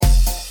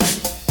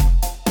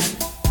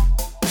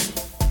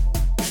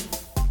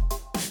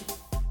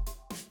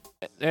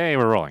Hey,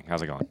 we're rolling.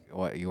 How's it going?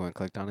 What, you went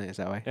clicked on it? Is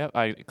that way? Yep,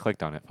 I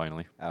clicked on it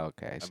finally. Oh,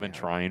 okay. I've been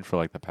trying for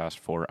like the past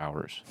 4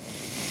 hours.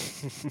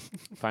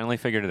 Finally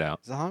figured it out.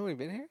 Is that how long we've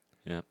been here?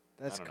 Yep.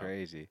 That's don't know.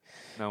 crazy.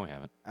 No, we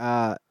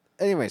haven't.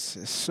 Anyways,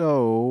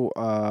 so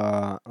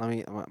let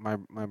me.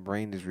 My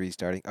brain is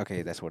restarting.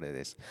 Okay, that's what it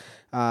is.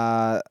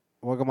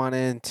 Welcome on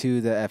into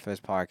the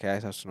FS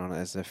podcast, also known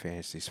as the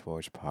Fantasy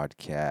Sports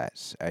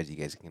Podcast. As you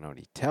guys can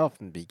already tell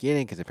from the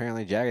beginning, because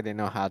apparently Jagger didn't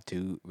know how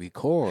to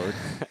record.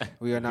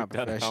 We are not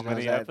We've done how professionals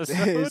many at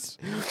episodes?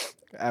 this.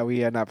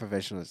 We are not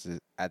professionals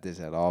at this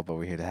at all, but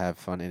we're here to have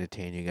fun,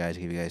 entertain you guys,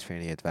 give you guys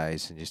fantasy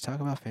advice, and just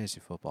talk about fantasy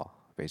football,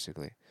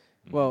 basically.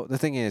 Well, the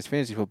thing is,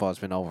 fantasy football has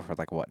been over for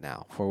like what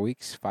now? 4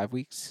 weeks, 5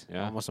 weeks,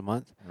 Yeah. almost a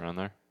month. Around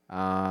there.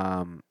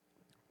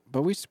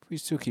 But we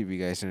still keep you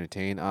guys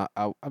entertained. I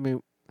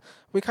mean,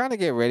 we kind of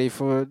get ready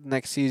for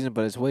next season,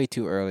 but it's way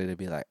too early to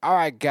be like, all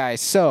right, guys.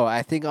 So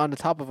I think on the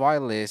top of our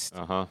list,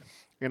 Uh-huh.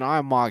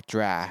 our mock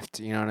draft.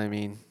 You know what I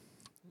mean?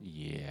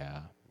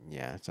 Yeah.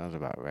 Yeah, sounds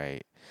about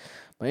right.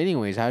 But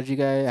anyways, how did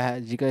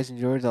you guys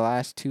enjoy the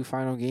last two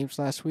final games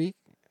last week?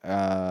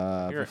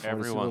 I hear Before the Super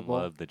everyone Bowl?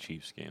 loved the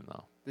Chiefs game,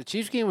 though. The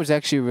Chiefs game was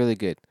actually really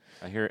good.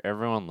 I hear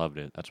everyone loved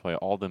it. That's why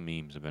all the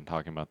memes have been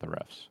talking about the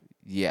refs.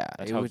 Yeah,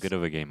 That's it how was, good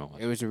of a game it was.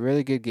 It was a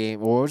really good game.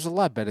 Well, it was a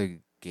lot better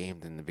game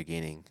than the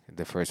beginning,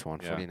 the first one,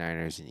 Yeah.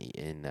 49ers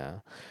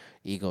and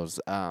Eagles.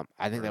 I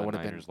think that the would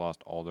have been. Niners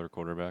lost all their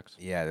quarterbacks.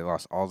 Yeah, they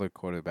lost all their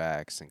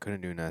quarterbacks and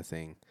couldn't do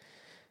nothing.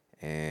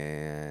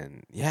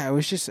 And yeah, it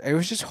was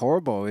just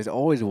horrible. It was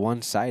always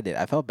one-sided.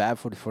 I felt bad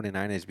for the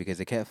 49ers because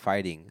they kept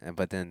fighting,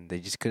 but then they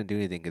just couldn't do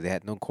anything because they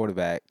had no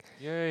quarterback.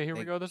 Yay, here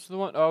we They- go. This is the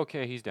one. Oh,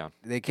 okay, he's down.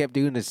 They kept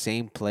doing the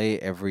same play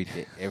every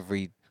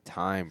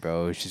time,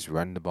 bro. It's just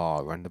run the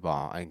ball.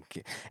 And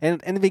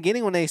in the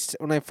beginning when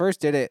they first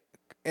did it,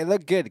 it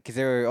looked good because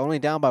they were only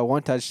down by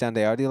one touchdown.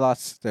 They already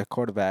lost their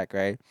quarterback,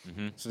 right?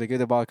 Mm-hmm. So they give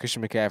the ball to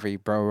Christian McCaffrey.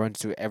 Bro runs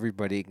through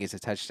everybody and gets a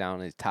touchdown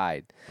and it's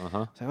tied.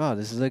 Uh-huh. It's like, oh,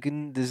 this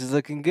is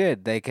looking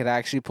good. They could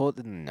actually pull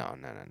it. No.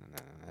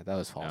 That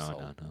was false.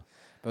 No.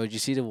 Bro, did you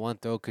see the one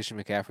throw Christian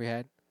McCaffrey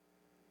had?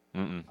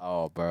 Mm-mm.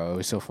 Oh, bro, it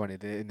was so funny.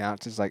 The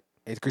announcer's like,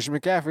 it's Christian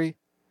McCaffrey.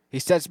 He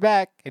steps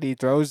back and he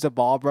throws the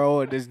ball, bro,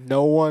 and there's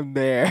no one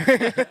there.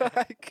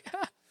 Like,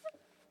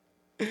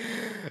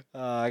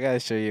 I gotta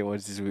show you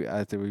once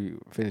after we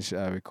finish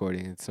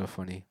recording. It's so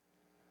funny.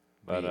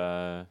 But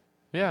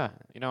yeah,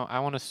 I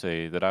want to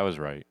say that I was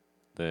right.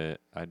 That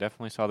I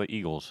definitely saw the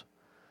Eagles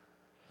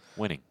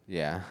winning.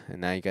 Yeah,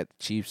 and now you got the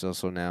Chiefs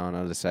also now on the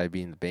other side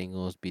beating the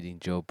Bengals, beating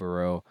Joe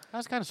Burrow. I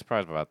was kind of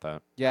surprised about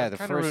that. Yeah, I was the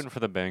kind of first rooting for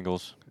the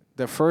Bengals.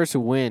 the first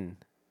win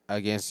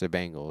against the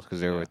Bengals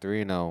because they were Yeah.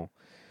 3-0.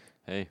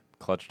 Hey,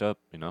 clutched up,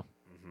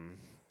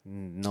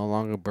 No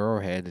longer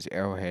Burrowhead, it's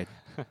Arrowhead.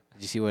 Did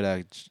you see what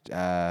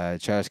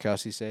Travis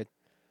Kelce said?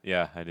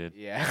 Yeah, I did.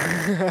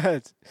 Yeah.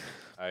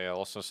 I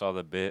also saw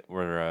the bit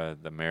where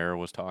the mayor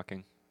was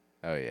talking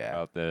Oh yeah.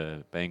 about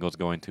the Bengals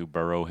going to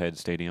Burrowhead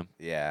Stadium.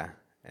 Yeah.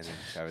 And then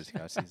Travis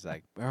Kelce's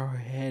like,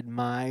 Burrowhead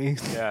mine.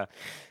 Yeah,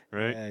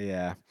 right.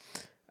 Yeah.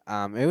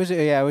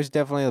 It was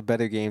definitely a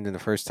better game than the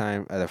first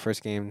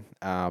game.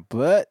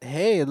 But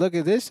hey, look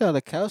at this!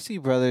 The Kelsey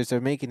brothers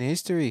are making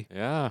history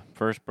Yeah,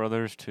 first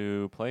brothers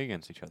to play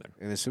against each other.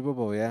 in the Super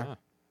Bowl. Yeah, Yeah.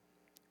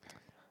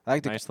 I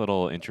like the Nice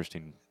little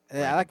interesting.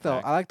 I like the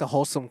random fact. I like the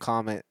wholesome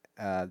comment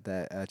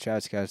that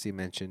Travis Kelsey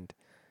mentioned,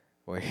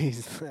 where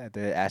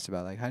they asked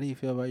about like, how do you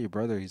feel about your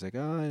brother? He's like,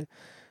 oh,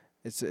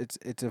 it's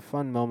a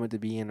fun moment to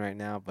be in right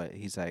now, but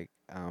he's like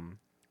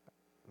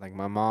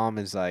my mom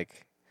is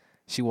like,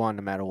 she won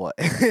no matter what.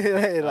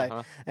 Like,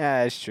 Uh-huh.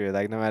 yeah, it's true.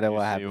 Like no matter You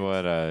what see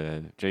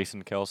happens. what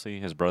Jason Kelsey,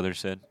 his brother,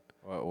 said?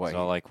 What He's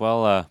all like,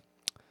 well,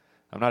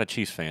 I'm not a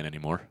Chiefs fan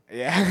anymore.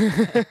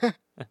 yeah.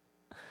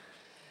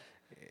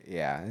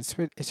 Yeah, it's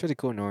pretty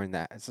cool knowing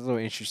that. It's a little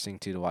interesting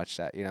too to watch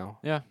that.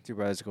 Yeah. Two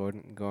brothers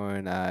going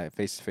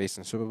face to face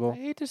in the Super Bowl. I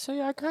hate to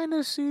say, I kind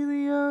of see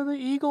the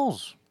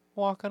Eagles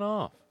walking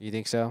off. You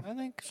think so? I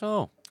think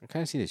so. I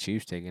kind of see the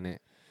Chiefs taking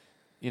it.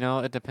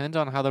 It depends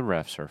on how the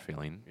refs are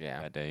feeling Yeah.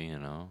 that day.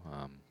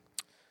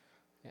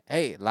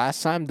 Hey, the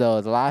last time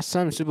the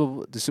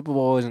Super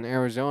Bowl was in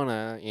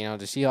Arizona,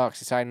 the Seahawks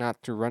decided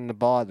not to run the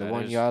ball at the That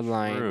 1 is yard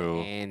line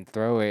true. and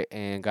throw it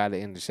and got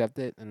it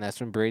intercepted, and that's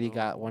when Brady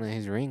got one of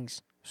his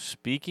rings.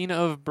 Speaking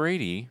of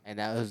Brady, And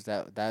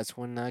that's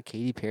when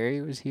Katy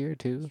Perry was here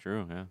too. it's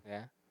true, yeah.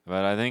 Yeah.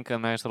 But I think a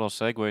nice little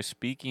segue.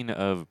 Speaking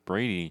of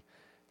Brady,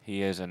 he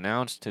has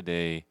announced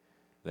today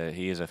that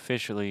he is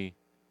officially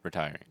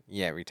retiring.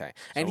 Yeah, retired.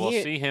 So And we'll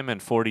see him in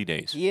 40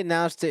 days. he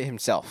announced it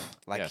himself.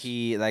 Yes.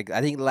 I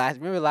think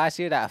last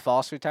year that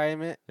false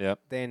retirement. Yep.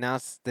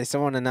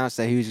 Someone announced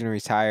that he was gonna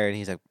retire, and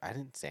he's like, I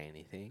didn't say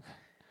anything.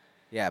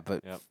 Yeah,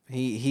 but Yep.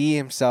 he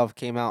himself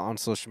came out on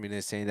social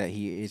media saying that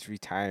he is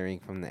retiring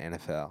from the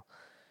NFL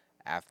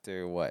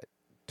after what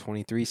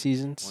 23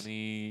 seasons?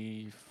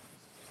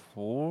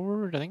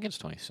 24? I think it's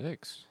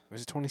 26.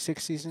 Was it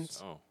 26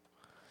 seasons? Oh.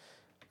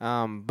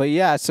 But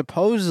yeah,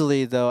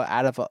 supposedly though,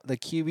 out of the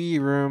QB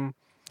room,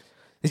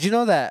 did you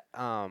know that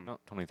No,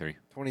 23.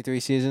 23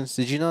 seasons?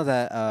 Did you know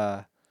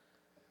that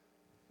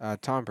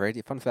Tom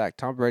Brady. Fun fact: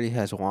 Tom Brady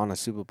has won a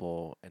Super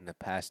Bowl in the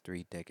past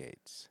 3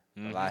 decades.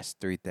 The Mhm. last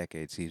 3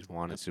 decades, he's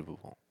won a Yep. Super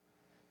Bowl.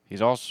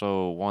 He's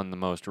also won the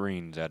most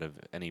rings out of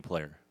any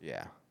player.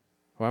 Yeah.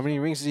 Well, how many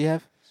rings does he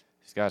have?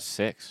 He's got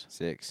 6.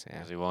 6. Yeah.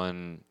 'Cause he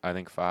won, I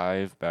think,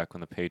 5 back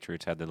when the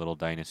Patriots had their little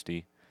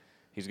dynasty.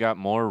 He's got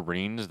more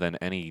rings than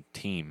any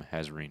team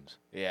has rings.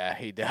 Yeah,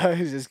 he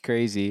does. It's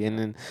crazy. And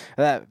then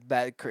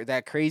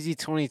that crazy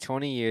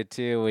 2020 year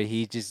too, where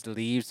he just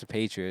leaves the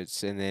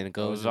Patriots and then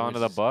Goes and on to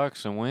the wins.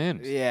 Bucks and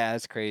wins. Yeah,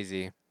 that's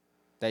crazy.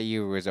 That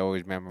year was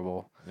always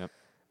memorable. Yep.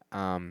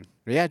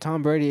 But yeah,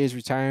 Tom Brady is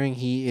retiring.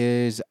 He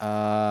is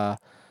the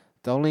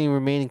only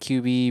remaining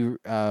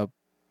QB.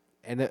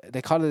 And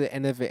they call it the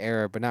end of the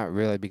era, but not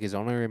really, because the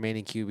only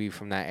remaining QB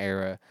from that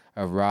era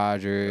of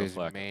Rodgers,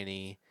 Flacco.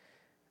 Manning,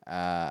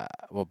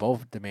 well,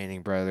 both the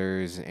Manning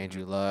brothers,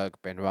 Andrew Mm-hmm.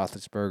 Luck, Ben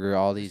Roethlisberger,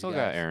 all We these still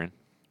guys. got Aaron.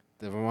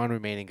 The one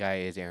remaining guy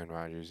is Aaron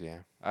Rodgers. Yeah,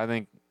 I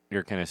think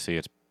you're going to see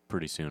it's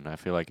pretty soon. I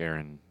feel like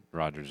Aaron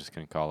Rodgers is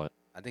going to call it.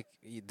 I think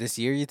this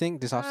year. You think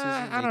this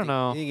offseason? I don't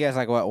know. You guys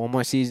like what? One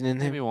more season in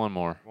Maybe him? one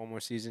more. One more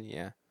season?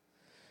 Yeah.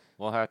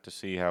 We'll have to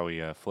see how he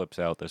flips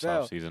out this Bro,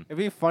 offseason. It'd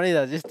be funny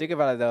though. Just think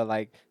about it though.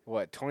 Like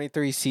what?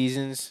 23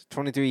 seasons,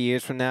 23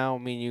 years from now. I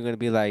mean, you're gonna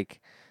be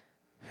like,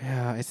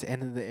 yeah, it's the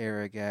end of the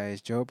era,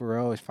 guys. Joe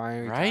Burrow is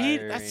finally Right?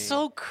 retiring. That's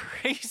so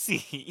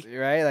crazy.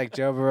 Right? Like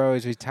Joe Burrow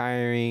is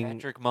retiring.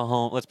 Patrick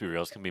Mahomes. Let's be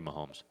real. It's going to be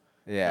Mahomes.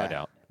 Yeah. No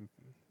doubt.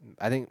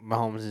 I think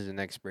Mahomes is the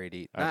next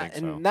Brady. I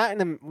think so. Not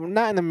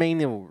in the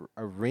main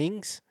of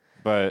rings.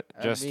 But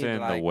I just mean, in the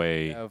like,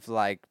 way. of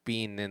like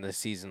being in the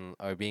season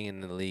or being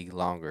in the league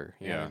longer.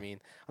 You know what I Yeah. mean?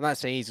 I'm not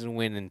saying he's gonna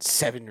win in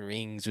 7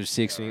 rings or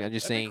 6 rings. I'm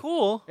just That'd be saying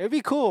cool. it'd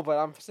be cool, but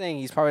I'm saying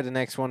he's probably the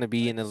next one to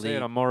be in the Say it,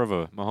 league. I'm more of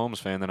a Mahomes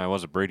fan than I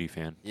was a Brady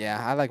fan. Yeah,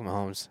 I like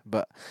Mahomes,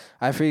 but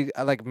I feel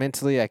I like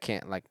mentally I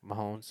can't like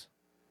Mahomes,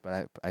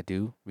 but I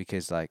do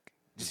because like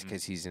just Mhm.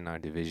 because he's in our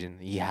division,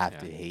 you have Yeah.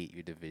 to hate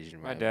your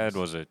division. My rivals. dad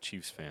was a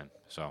Chiefs fan,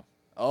 so.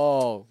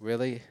 Oh,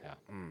 really? Yeah.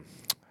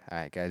 All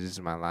right, guys, this is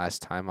my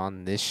last time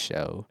on this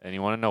show. And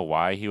you want to know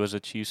why he was a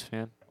Chiefs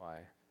fan?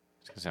 Why?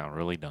 It's going to sound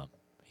really dumb.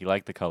 He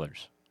liked the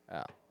colors.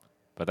 Oh.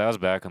 But that was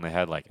back when they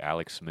had like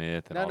Alex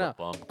Smith and No, all no, the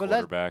bum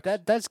But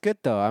quarterbacks. that's good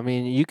though. I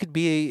mean, you could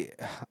be.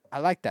 I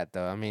like that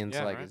though. I mean, it's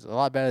Yeah, like right. it's a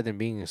lot better than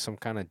being some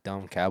kind of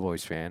dumb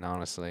Cowboys fan.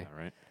 Honestly, All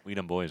right. We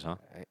them boys, huh?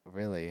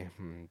 Really,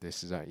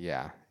 this is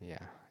yeah.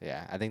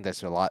 I think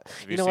that's a lot.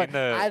 Have You you know seen what?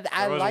 the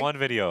I there was like- one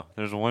video.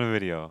 There's one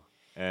video.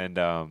 And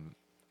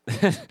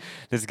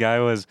this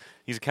guy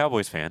he's a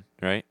Cowboys fan,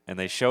 right? And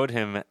they showed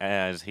him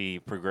as he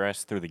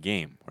progressed through the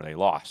game where they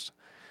lost.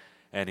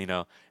 And in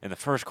the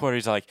first quarter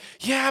he's like,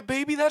 "Yeah,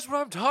 baby, that's what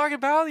I'm talking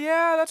about.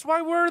 Yeah, that's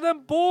why we're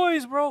them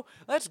boys, bro.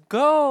 Let's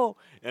go."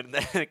 And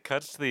then it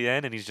cuts to the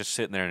end and he's just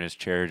sitting there in his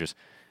chair just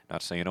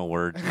not saying a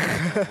word,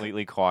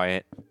 completely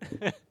quiet.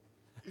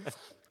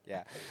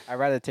 Yeah, I'd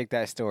rather take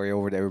that story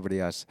over to everybody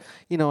else.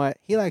 You know what?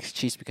 He likes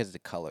Chiefs because of the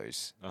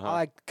colors. Uh-huh. I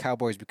like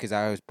Cowboys because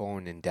I was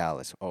born in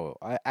Dallas. Oh,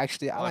 I I'm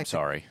like.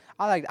 sorry.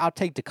 I'll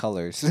take the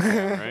colors.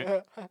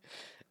 right.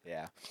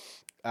 Yeah.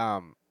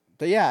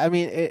 But yeah, I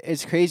mean,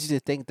 it's crazy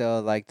to think though.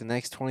 Like the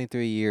next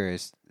 23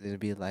 years, it'll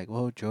be like,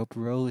 whoa, Joe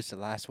Burrow is the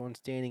last one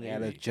standing out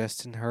of Maybe.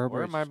 Justin Or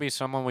Herbert. it might be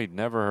someone we'd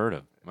never heard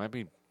of. Might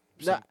be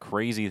some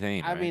crazy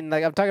thing. I right? mean,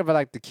 like I'm talking about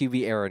like the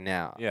QB era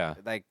now. Yeah.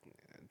 Like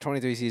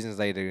 23 seasons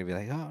later, they're gonna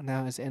be like, oh,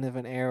 now it's the end of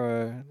an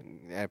era.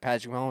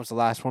 Patrick Mahomes, the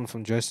last one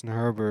from Justin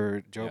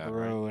Herbert, Joe Yeah, right.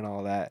 Burrow, and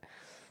all that.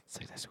 It's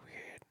like that's weird.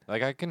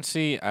 Like I can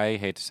see, I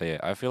hate to say it,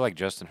 I feel like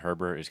Justin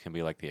Herbert is gonna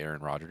be like the Aaron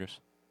Rodgers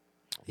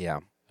Yeah.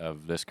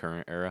 of this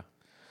current era.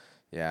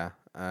 Yeah.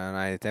 And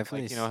I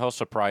definitely. Like he'll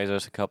surprise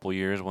us a couple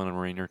years, win a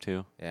ring or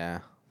two. Yeah.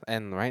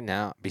 And right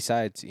now,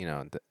 besides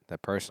the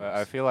person. But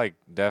I feel like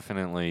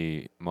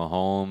definitely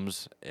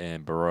Mahomes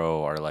and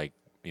Burrow are like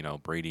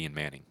Brady and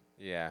Manning.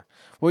 Yeah.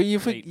 Well,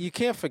 Peyton. you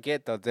can't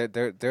forget though.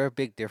 They're a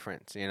big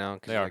difference. You know.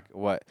 'Cause They are. like,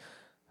 what?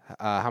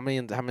 How many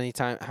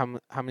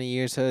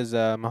years has I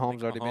Mahomes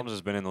think already Mahomes been?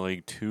 has been in the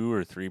league 2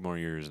 or 3 more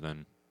years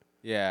than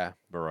Yeah.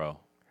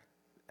 Burrow.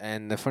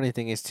 And the funny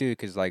thing is too,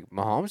 because like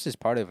Mahomes is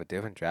part of a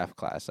different draft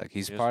class. Like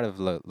he's He is. part of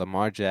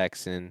Lamar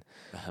Jackson,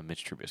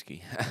 Mitch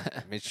Trubisky.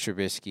 Mitch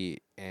Trubisky,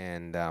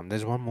 and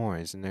there's one more,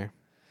 isn't there?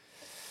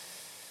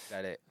 Is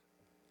that it?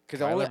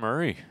 Because Kyler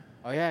Murray.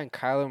 oh yeah, and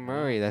Kyler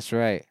Murray. That's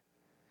right.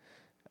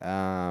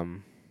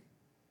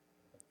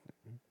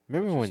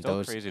 Remember Which is when still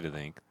those crazy to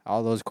think.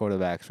 all those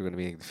quarterbacks were going to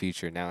be in the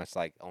future? Now it's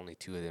like only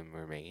 2 of them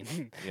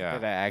remain. Yeah.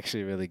 that are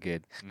actually really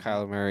good. Mhm.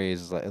 Kyler Murray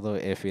is like a little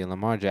iffy, and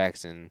Lamar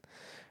Jackson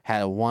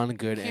had one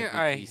good MVP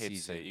I hate to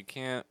season. say it, you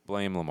can't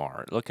blame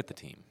Lamar. Look at the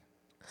team.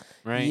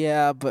 Right?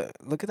 Yeah, but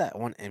look at that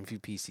one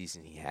MVP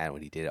season he had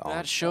when he did it all. That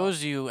himself.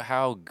 shows you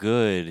how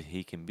good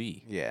he can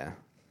be. Yeah,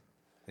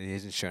 and he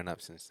hasn't shown up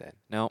since then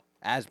No.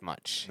 as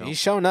much. Nope. He's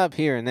shown up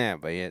here and there,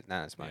 but yet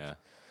not as much. Yeah.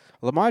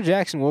 Lamar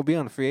Jackson will be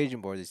on the free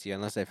agent board this year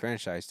unless they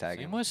franchise tag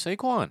Same him. with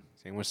Saquon.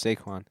 Same with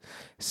Saquon.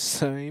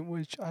 Same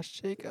with Josh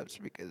Jacobs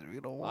because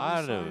we don't A want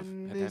lot to of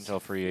sign potential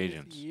this free fifth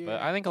agents, year.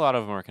 but I think a lot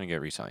of them aren't going to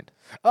get re-signed.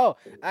 Oh,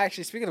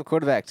 actually, speaking of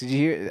quarterbacks, did you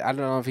hear? I don't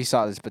know if you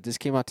saw this, but this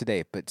came out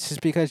today. But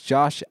just because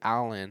Josh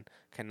Allen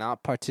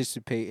cannot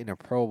participate in a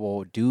Pro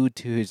Bowl due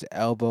to his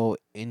elbow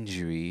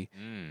injury,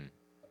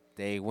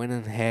 they went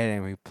ahead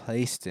and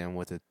replaced him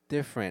with a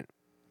different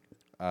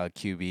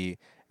QB,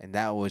 and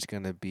that was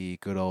gonna be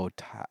good old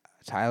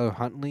Tyler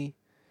Huntley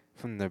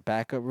from the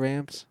backup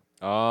Rams.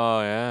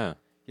 Oh yeah.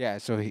 Yeah,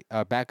 so he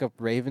backup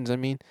Ravens. I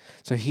mean,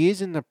 so he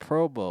is in the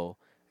Pro Bowl,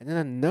 and then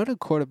another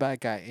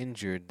quarterback got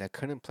injured that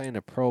couldn't play in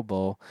the Pro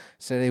Bowl.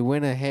 So they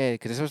went ahead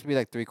because it's supposed to be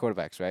like 3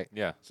 quarterbacks, right?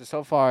 Yeah.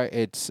 So far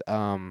it's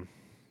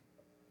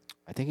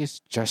I think it's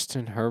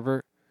Justin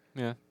Herbert,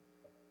 Yeah.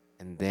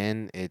 and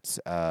then it's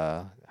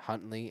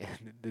Huntley,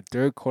 and the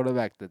third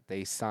quarterback that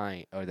they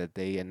signed or that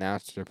they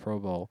announced the Pro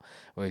Bowl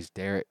was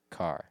Derek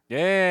Carr.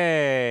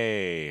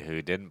 Yay!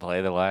 Who didn't play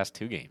the last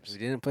 2 games? He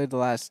didn't play the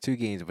last 2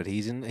 games, but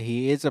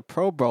he is a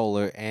Pro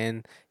Bowler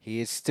and he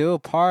is still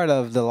part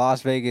of the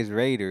Las Vegas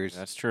Raiders.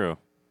 That's true.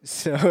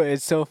 So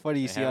it's so funny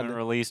you They see on haven't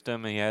released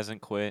him. He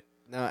hasn't quit.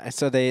 no, and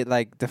so they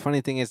like the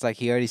funny thing is like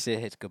he already said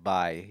his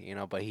goodbye,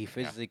 but he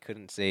physically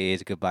couldn't say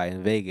his goodbye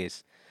in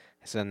Vegas.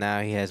 So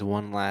now he has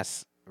one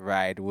last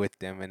ride with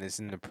them and it's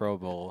in the Pro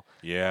Bowl.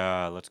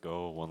 Yeah, let's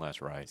go one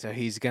last ride. So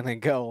he's gonna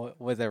go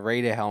with a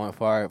Raider helmet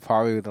for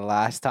probably the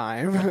last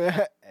time.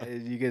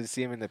 And you can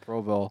see him in the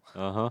Pro Bowl.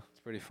 Uh-huh. It's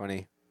pretty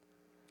funny.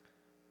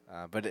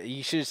 But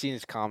you should have seen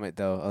his comment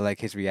though, or like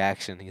his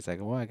reaction. He's like,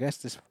 "Well, I guess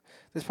this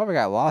probably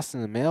got lost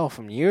in the mail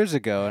from years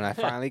ago, and I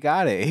finally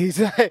got it." He's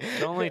like,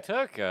 It only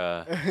took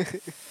Yeah,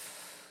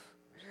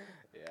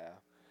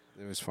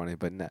 it was funny,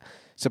 but no.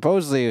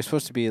 Supposedly it was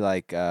supposed to be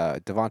like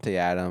Devontae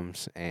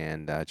Adams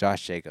and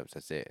Josh Jacobs.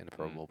 That's it in the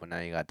Pro Bowl. But now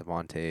you got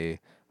Devontae,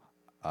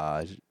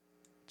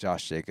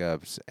 Josh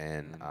Jacobs,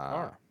 and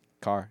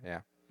Carr. Yeah.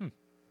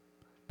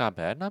 not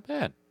bad, not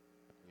bad.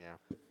 Yeah.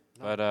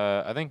 But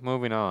I think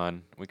moving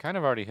on, we kind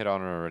of already hit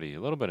on it already. A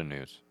little bit of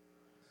news,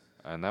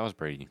 and that was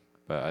Brady.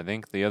 But I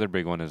think the other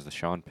big one is the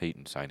Sean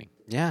Payton signing.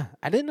 Yeah,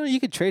 I didn't know you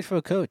could trade for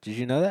a coach. Did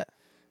you know that?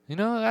 You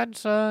know,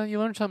 that's you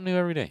learn something new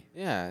every day.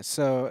 Yeah.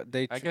 So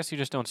they. I guess you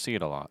just don't see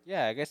it a lot.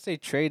 Yeah, I guess they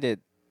traded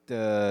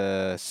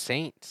the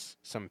Saints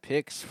some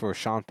picks for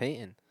Sean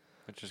Payton.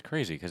 Which is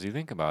crazy because you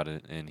think about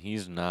it, and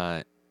he's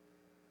not,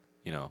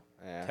 Yeah.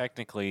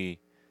 technically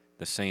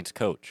the Saints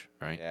coach,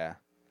 right? Yeah.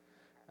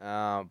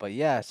 But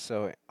yeah,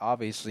 so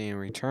obviously in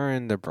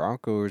return, the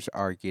Broncos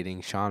are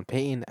getting Sean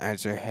Payton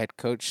as their head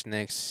coach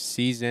next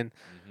season,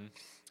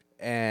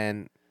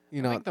 and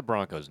I think the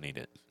Broncos need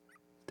it.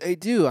 they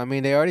do. I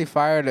mean, they already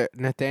fired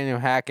Nathaniel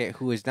Hackett,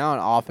 who is now an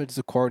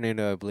offensive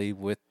coordinator, I believe,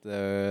 with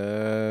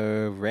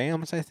the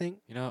Rams. I think.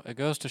 It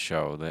goes to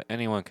show that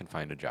anyone can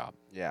find a job.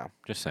 Yeah.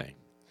 Just saying.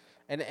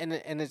 And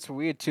it's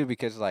weird too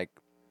because like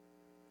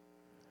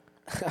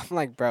I'm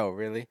like, bro,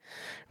 really?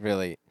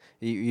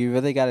 You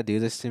really got to do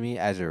this to me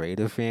as a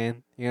Raider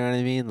fan? You know what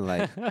I mean?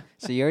 Like,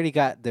 so you already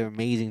got the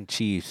amazing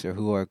Chiefs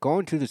who are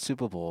going to the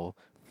Super Bowl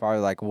for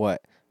like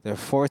what? Their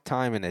 4th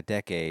time in a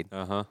decade.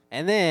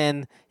 And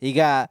then you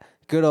got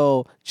good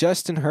old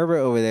Justin Herbert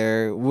over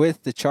there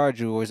with the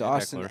Chargers, who was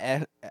Austin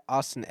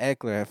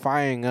Eckler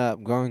firing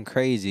up, going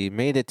crazy,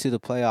 made it to the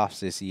playoffs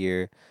this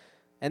year.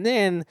 And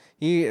then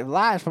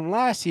from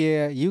last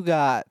year, you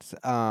got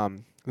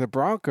the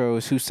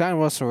Broncos, who signed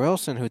Russell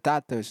Wilson, who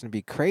thought that was going to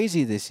be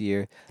crazy this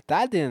year.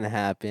 That didn't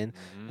happen.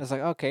 I was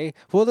like, okay,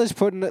 well, let's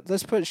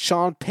put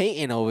Sean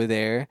Payton over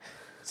there.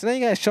 So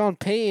then you got Sean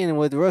Payton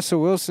with Russell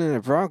Wilson and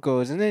the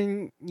Broncos, and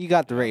then you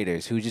got the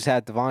Raiders, who just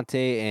had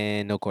Devontae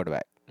and no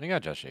quarterback. You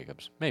got Josh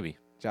Jacobs. Maybe.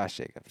 Josh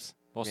Jacobs.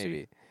 We'll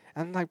Maybe. see.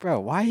 I'm like,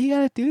 bro, why you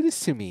got to do this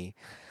to me?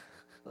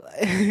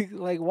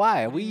 Like,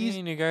 why?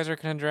 You guys are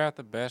going to draft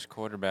the best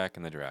quarterback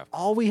in the draft.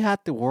 All we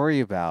had to worry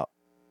about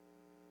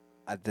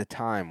at the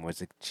time was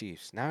the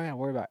Chiefs. Now we gotta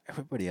worry about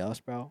everybody else,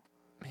 bro.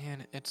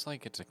 Man, it's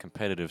like it's a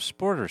competitive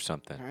sport or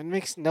something. It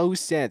makes no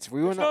sense.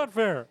 It's not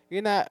fair.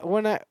 We're not.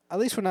 At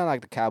least we're not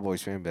like the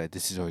Cowboys fan, but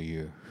this is our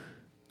year.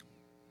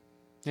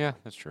 Yeah,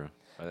 that's true.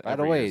 By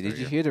the way, did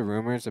you hear the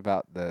rumors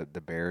about the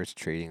Bears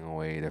trading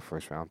away their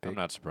 1st round pick? I'm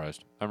not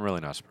surprised. I'm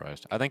really not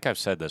surprised. I think I've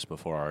said this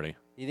before already.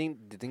 Do you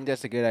think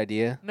that's a good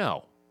idea?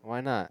 No.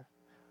 Why not?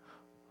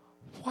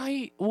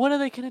 Why? What are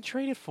they going to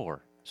trade it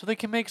for? So they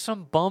can make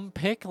some bum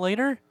pick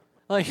later?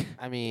 Like,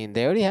 I mean,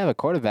 they already have a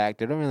quarterback.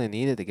 They don't really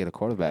need it to get a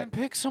quarterback.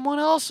 then pick someone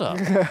else up.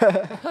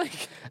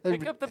 Like,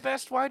 pick up the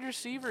best wide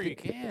receiver you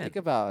can. Think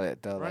about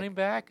it though. Running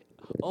back,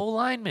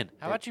 O-lineman.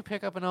 How about you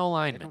pick up an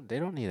O-lineman? They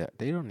don't need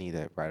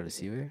a wide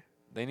receiver.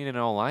 They need an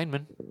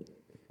O-lineman.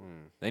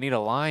 They need a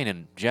line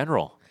in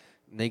general.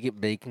 They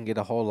can get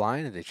a whole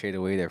line if they trade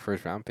away their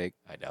 1st round pick.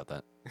 I doubt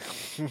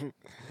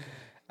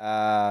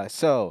that.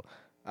 So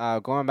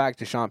going back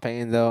to Sean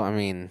Payton though, I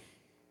mean,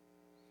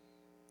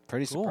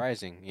 pretty Cool.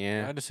 surprising.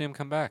 Yeah. Glad to see him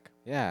come back.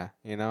 Yeah.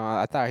 You know,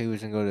 I thought he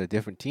was gonna go to a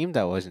different team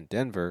that wasn't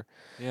Denver.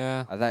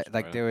 Yeah. I thought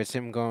like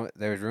surprising.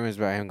 there was rumors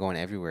about him going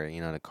everywhere.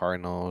 You know, the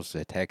Cardinals, the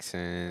I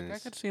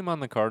Texans. could see him on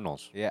the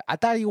Cardinals. Yeah, I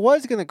thought he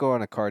was gonna go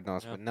on the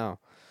Cardinals, Yeah. but no.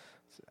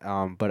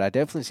 But I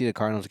definitely see the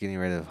Cardinals getting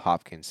rid of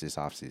Hopkins this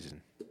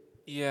offseason.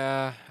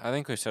 Yeah, I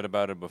think we said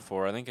about it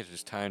before. I think it's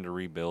just time to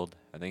rebuild.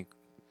 I think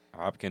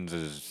Hopkins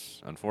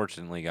is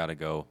unfortunately got to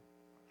go.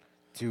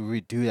 To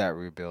redo that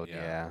rebuild,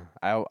 Yeah.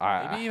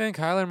 yeah. Maybe even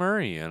Kyler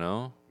Murray, you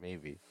know?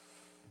 Maybe.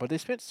 But they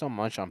spent so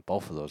much on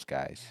both of those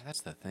guys. Yeah,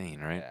 that's the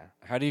thing, right? Yeah.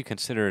 How do you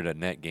consider it a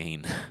net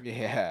gain?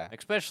 Yeah.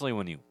 Especially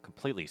when you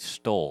completely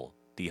stole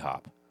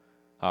D-Hop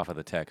off of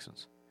the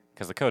Texans.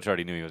 Because the coach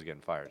already knew he was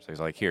getting fired. So he's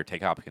like, here,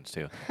 take Hopkins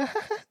too.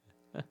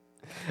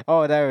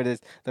 Oh, there it is.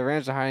 The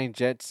Rams are hiring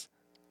Jets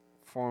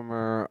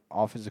former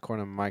offensive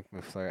coordinator Mike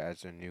McFleur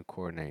as their new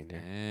coordinator.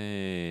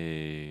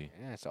 Hey.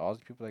 Yeah, so all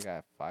the people that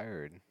got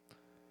fired.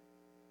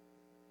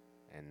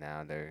 And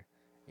now they're,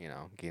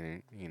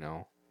 getting,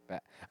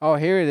 back. Oh,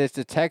 here it is.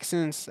 The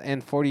Texans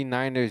and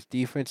 49ers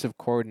defensive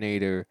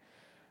coordinator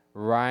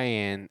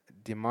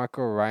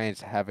DeMarco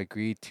Ryans have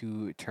agreed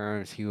to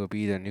terms. He will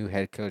be the new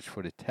head coach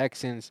for the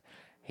Texans.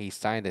 He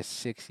signed a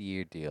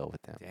 6-year deal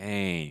with them.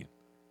 Dang.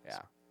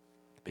 Yeah.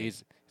 Big.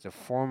 He's a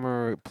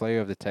former player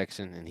of the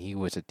Texans, and he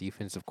was a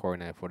defensive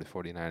coordinator for the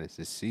 49ers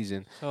this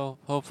season. So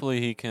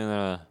hopefully he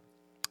can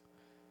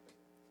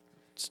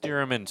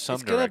steer him in some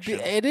It's gonna direction.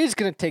 it is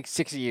going to take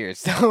 6 years.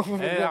 So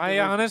I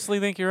honestly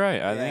think you're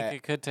right. I Yeah. think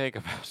it could take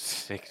about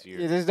 6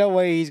 years. Yeah, there's no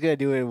way he's going to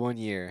do it in 1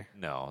 year.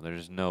 No,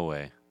 there's no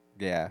way.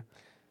 Yeah.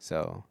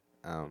 So,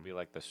 It'll be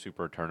like the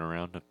super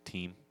turnaround of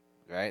team.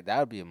 right? That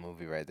would be a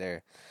movie right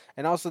there.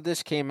 And also,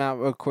 this came out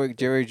real quick.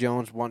 Jerry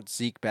Jones wants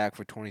Zeke back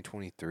for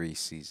 2023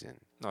 season.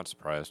 Not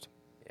surprised.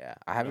 Yeah,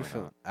 I have a Really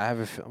feel. not. I have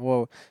a feel.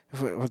 Well,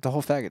 with the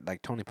whole fact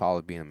like Tony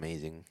Pollard being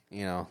amazing,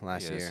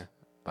 last He is. year.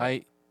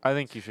 I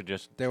think you should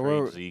just There trade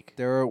were- Zeke.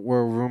 There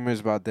were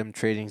rumors about them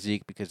trading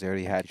Zeke because they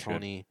already had You should.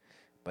 Tony,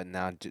 but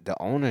now the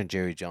owner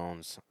Jerry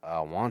Jones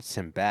wants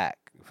him back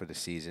for the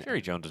season.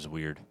 Jerry Jones is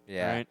weird.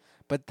 Yeah. Right?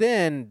 But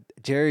then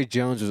Jerry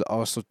Jones was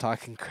also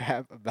talking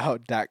crap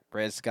about Dak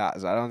Prescott,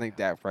 so I don't think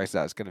Dak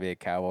Prescott's gonna be a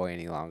Cowboy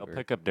any They'll longer.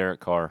 pick up Derek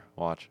Carr.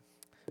 Watch.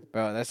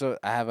 Bro, that's what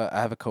I have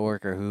a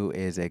coworker who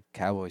is a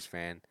Cowboys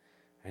fan,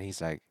 and he's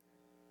like,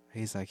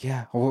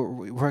 yeah,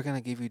 we're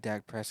gonna give you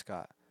Dak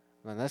Prescott.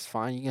 Well, that's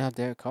fine. You can have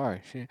Derek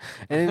Carr. Shit.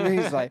 And then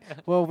he's like,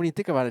 well, when you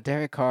think about it,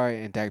 Derek Carr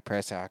and Dak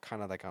Prescott are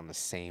kind of like on the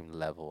same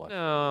level. I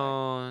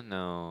feel like.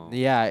 No.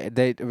 Yeah,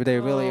 they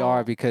really are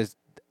No. because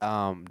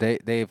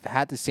they've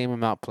had the same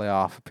amount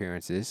playoff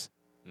appearances.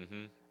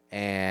 Mm-hmm.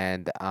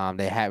 And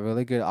they had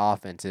really good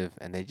offensive,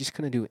 and they just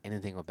couldn't do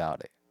anything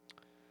about it.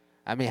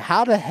 I mean,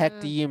 how the heck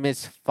do you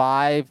miss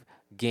 5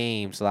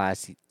 games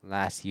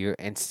last year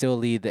and still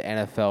lead the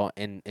NFL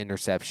in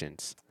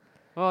interceptions?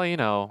 Well,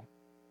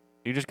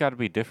 you just got to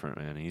be different,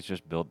 man. He's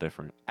just built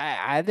different.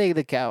 I think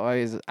the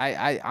Cowboys.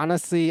 I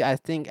honestly I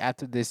think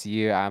after this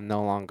year, I'm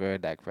no longer a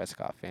Dak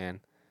Prescott fan.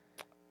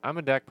 I'm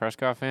a Dak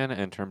Prescott fan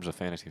in terms of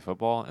fantasy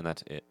football, and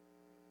that's it.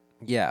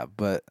 Yeah,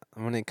 but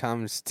when it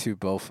comes to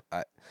both,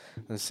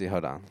 let's see.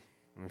 Hold on,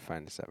 let me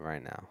find this up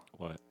right now.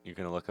 What? You're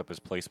going to look up his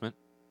placement?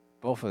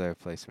 Both of their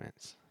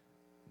placements.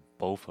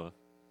 Bofa.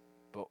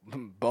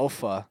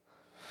 Bofa.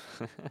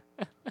 All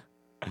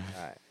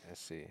right,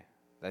 let's see.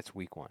 That's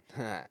week 1.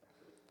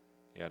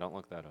 Yeah, don't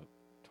look that up.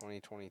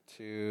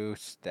 2022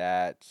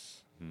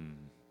 stats Hmm.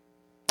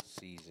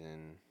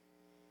 season.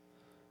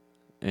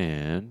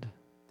 And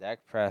Dak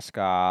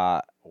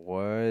Prescott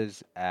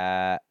was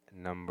at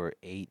number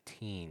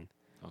 18.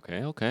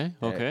 okay.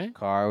 Derek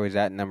Carr was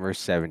at number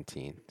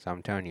 17. So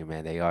I'm telling you,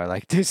 man, they are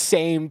like the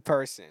same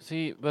person.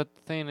 See, but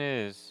the thing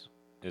is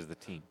the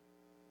team.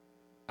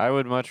 I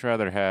would much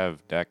rather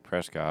have Dak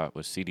Prescott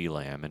with CeeDee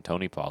Lamb and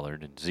Tony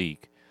Pollard and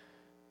Zeke.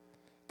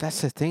 That's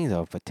the thing,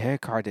 though. But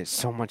Derek Carr did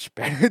so much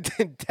better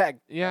than Dak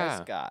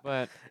Prescott.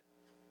 But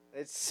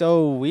It's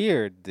so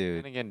weird, then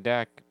dude. again,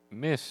 Dak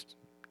missed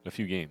a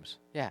few games.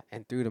 Yeah,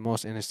 and threw the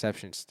most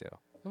interceptions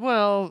still.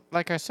 Well,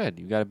 like I said,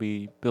 you got to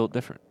be built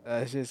different.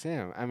 That's just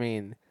him. I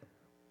mean,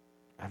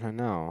 I don't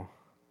know.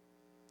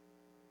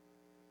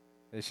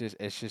 It's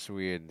just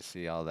weird to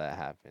see all that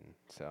happen.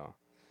 So,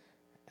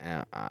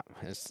 it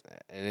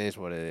is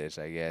what it is,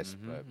 I guess.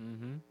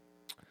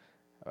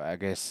 But I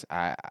guess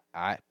I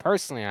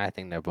personally I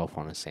think they're both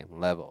on the same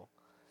level.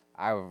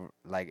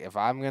 Like if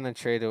I'm gonna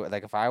trade it,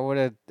 like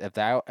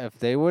if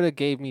they would have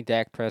gave me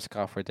Dak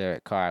Prescott for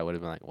Derek Carr, I would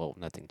have been like, well,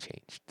 nothing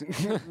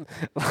changed.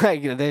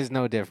 Like there's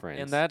no difference.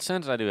 In that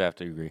sense, I do have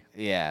to agree.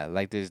 Yeah,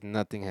 like there's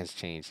nothing has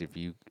changed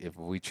if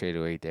we trade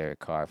away Derek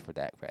Carr for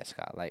Dak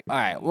Prescott. Like, all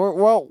right,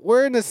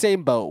 we're in the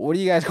same boat. What do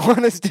you guys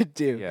want us to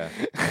do? Yeah.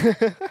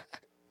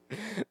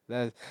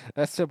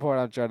 That's the point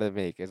I'm trying to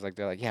make. It's like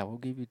they're like, yeah, we'll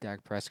give you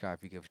Dak Prescott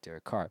if you give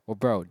Derek Carr. Well,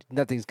 bro,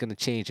 nothing's gonna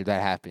change if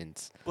that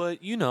happens. But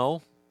Who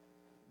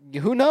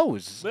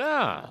knows?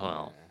 yeah.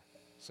 Well,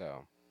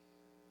 So,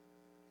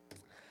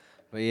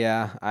 but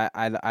yeah, I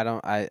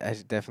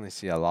definitely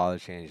see a lot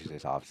of changes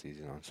this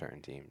offseason on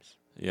certain teams.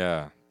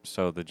 yeah.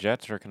 So the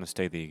Jets are going to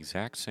stay the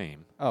exact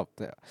same. Oh,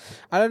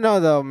 I don't know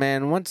though,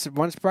 man. Once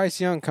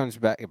Bryce Young comes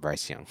back,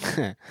 Bryce Young,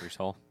 Brees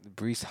Hall.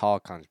 Brees Hall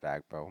comes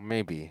back, bro.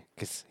 Maybe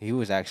because he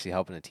was actually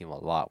helping the team a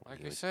lot. When Like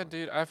he I was said,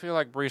 playing. dude, I feel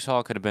like Brees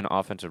Hall could have been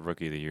Offensive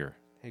Rookie of the Year.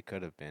 He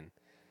could have been.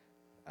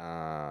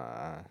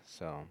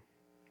 So,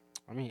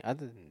 I mean,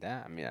 other than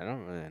that, I mean, I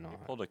don't really know.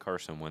 He pulled a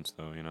Carson Wentz,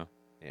 though, you know.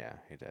 Yeah,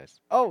 he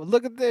does. Oh,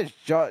 look at this.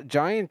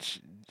 Giants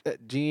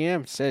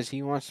GM says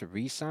he wants to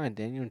re-sign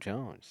Daniel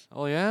Jones.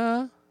 Oh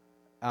yeah.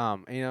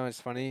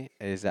 It's funny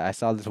is that I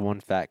saw this one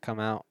fact come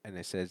out, and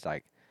it says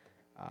like,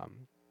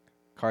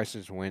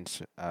 Carson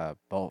Wentz,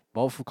 both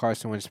of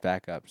Carson Wentz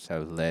backups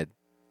have led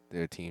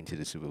their team to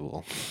the Super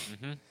Bowl.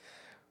 Mm-hmm.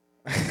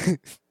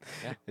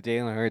 Yeah.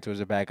 Jalen Hurts was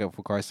a backup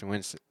for Carson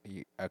Wentz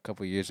a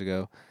couple years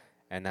ago,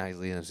 and now he's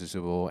leading us to the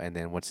Super Bowl. And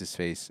then what's his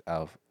face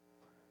of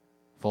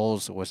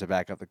Foles was a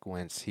backup to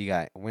Wentz.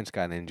 Wentz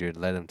got injured,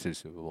 led him to the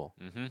Super Bowl.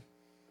 Mm-hmm.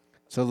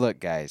 So look,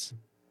 guys,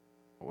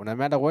 no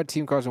matter what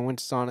team Carson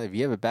Wentz is on, if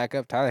you have a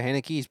backup, Tyler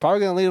Heineke, he's probably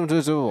gonna lead him to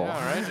the Super Bowl. Yeah,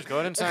 all right. Just go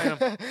ahead and sign him.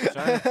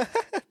 Sign him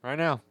right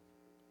now.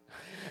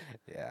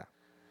 Yeah.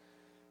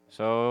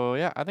 So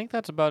yeah, I think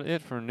that's about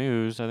it for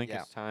news. I think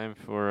Yeah. it's time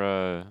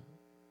for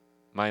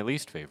my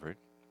least favorite.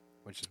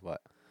 Which is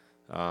what?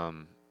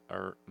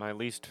 Or my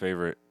least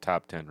favorite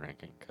top 10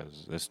 ranking,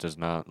 because this does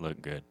not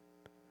look good.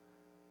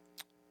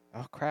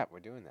 Oh crap, we're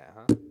doing that,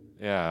 huh?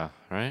 Yeah,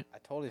 right? I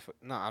totally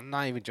no, I'm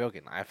not even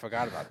joking. I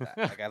forgot about that.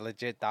 Like I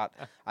legit thought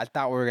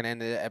we were gonna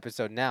end the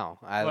episode now.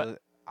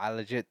 I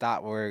legit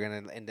thought we were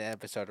gonna end the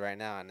episode right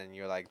now, and then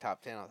you're like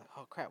top 10. I was like,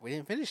 oh crap, we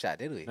didn't finish that,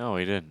 did we? No,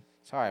 we didn't.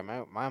 Sorry,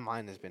 my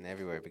mind has been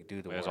everywhere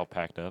due to We was work. all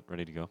packed up,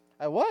 ready to go.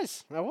 I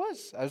was. I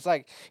was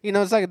like,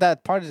 it's like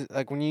that part of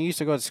like when you used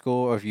to go to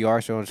school, or if you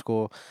are still in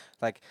school,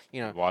 like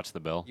Watch the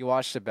bell. you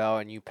watch the bell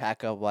and you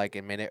pack up like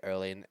a minute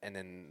early, and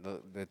then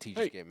the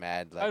teachers Hey, get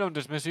mad. I Like, don't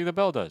dismiss you, the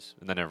bell does.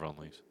 And then everyone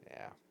leaves.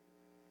 yeah,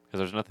 Because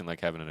there's nothing like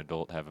having an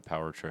adult have a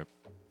power trip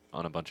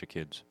on a bunch of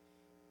kids,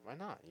 why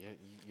not?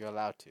 You're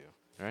allowed to.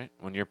 right?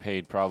 When you're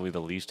paid probably the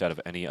least out of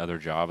any other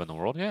job in the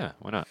world, yeah,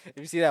 why not? If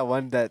you see that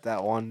one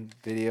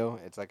video,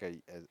 it's like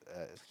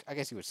I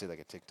guess you would say like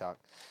a TikTok,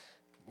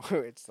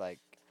 where it's like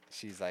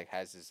she's like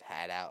has his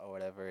hat out or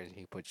whatever, and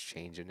he puts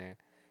change in there.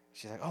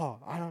 She's like, "Oh,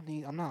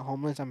 I'm not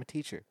homeless. I'm a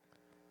teacher.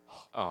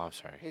 Oh, I'm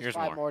sorry. Here's Here's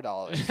 $5 more.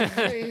 more.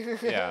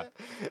 Yeah.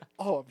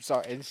 Oh, I'm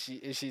sorry. And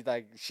she's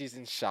like she's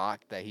in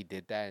shock that he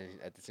did that,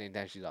 and at the same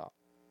time she's all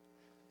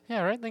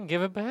Yeah, right? Then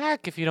give it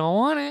back if you don't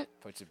want it.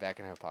 puts it back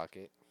in her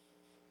pocket.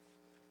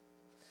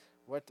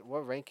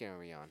 What ranking are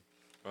we on?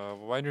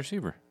 Wide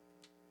receiver.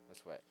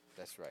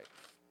 That's right.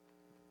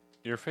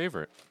 Your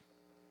favorite.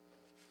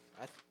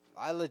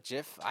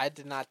 I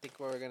did not think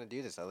we were gonna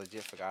do this. I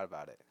legit forgot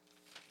about it.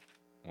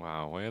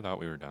 Wow, way I thought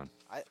we were done.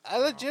 I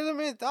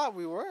legitimately thought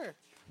we were.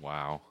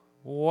 Wow.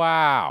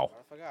 Wow.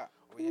 I forgot.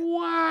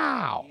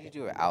 Wow. You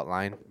do an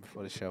outline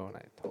before the show, and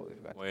I totally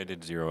forgot. Way I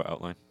did zero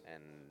outline.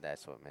 And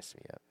that's what messed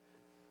me up.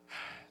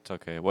 It's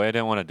okay. Way I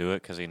didn't want to do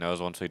it because he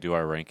knows once we do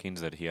our rankings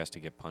that he has to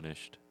get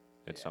punished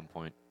at Yeah. some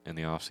point in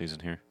the off season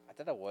here. I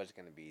thought it was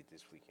gonna be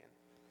this weekend.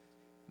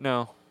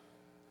 No.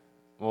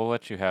 We'll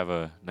let you have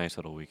a nice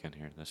little weekend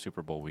here, the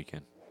Super Bowl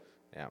weekend.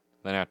 Yeah.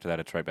 Then after that,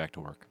 it's right back to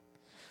work.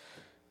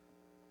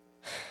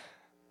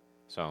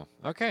 So,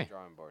 okay.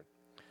 Drawing board.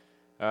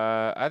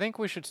 I think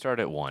we should start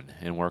at 1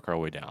 and work our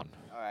way down.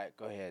 All right,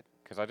 go ahead.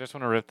 Because I just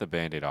want to rip the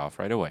Band-Aid off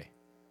right away.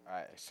 All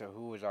right. So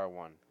who was our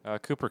one?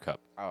 Cooper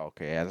Cup. Oh,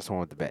 okay. Yeah, that's the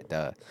one with the bet.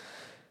 Duh.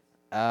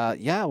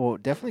 Yeah. Well,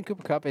 definitely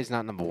Cooper Cup is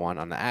not number one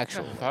on the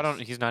actual.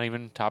 He's not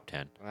even top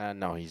 10.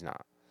 No, he's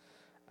not.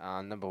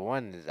 Number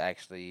one is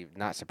actually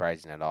not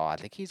surprising at all. I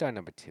think he's our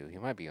number two. He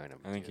might be our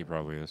number two. I think he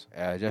probably is.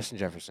 Justin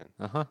Jefferson.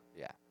 Uh-huh.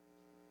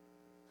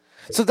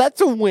 So that's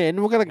a win.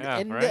 We're gonna Yeah,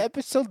 end right. the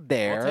episode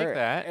there. We'll take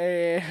that.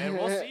 And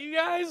we'll see you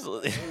guys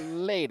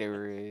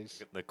later.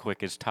 Is the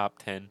quickest top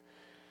 10.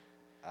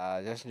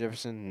 Justin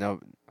Jefferson? No,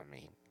 I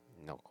mean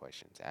no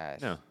questions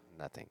asked. No.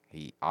 Nothing.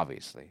 He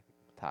obviously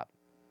top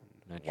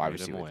I wide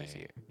traded him receiver this away.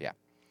 year. Yeah.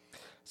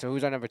 So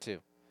who's our number two?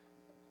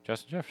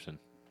 Justin Jefferson.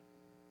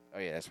 Oh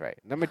yeah, that's right.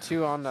 Number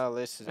two on the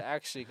list is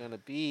actually gonna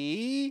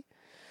be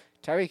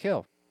Tyreek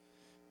Hill.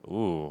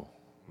 Ooh.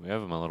 We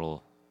have him a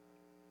little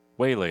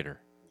way later.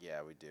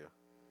 Yeah, we do.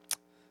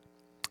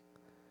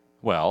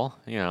 Well,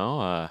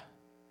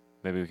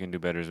 maybe we can do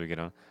better as we get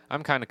on.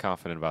 I'm kind of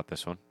confident about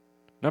this one.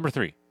 Number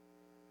 3.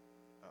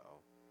 Uh-oh.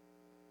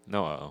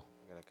 No, uh-oh.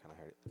 I gotta kind of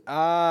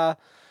hurt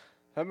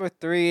it. Number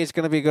three is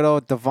gonna be good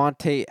old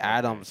Devontae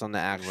Adams on the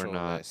actual We're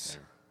not list.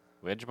 there.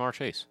 We had Jamar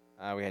Chase.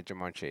 We had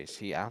Jamar Chase.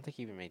 I don't think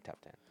he even made top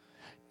 10.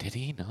 Did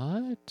he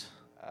not?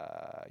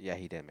 Yeah,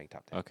 he didn't make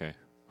top 10. Okay.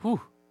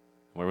 Whew.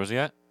 Where was he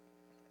at?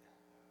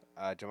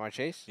 Jamar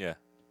Chase? Yeah.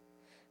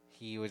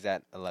 He was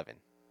at 11.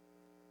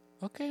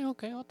 Okay,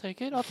 I'll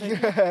take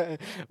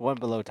it. One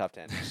below top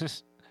 10.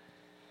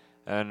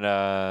 And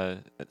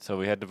so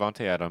we had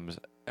Devontae Adams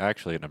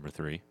actually at number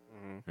 3.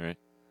 Mm-hmm. Right.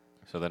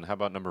 So then how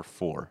about number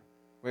 4?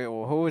 Wait,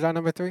 well, who was our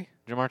number three?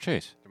 Jamar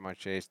Chase. Jamar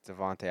Chase.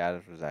 Devontae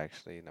Adams was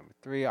actually number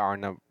three.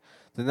 The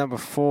number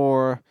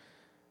four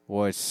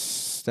was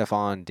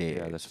Stephon Diggs.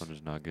 Yeah, this one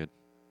is not good.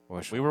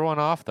 Which We one? were one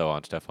off though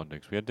on Stephon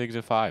Diggs. We had Diggs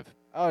at 5.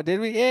 Oh, did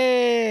we?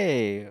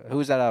 Yay!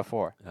 Who's that at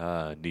 4?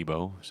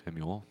 Debo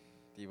Samuel.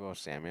 Debo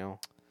Samuel.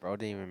 Bro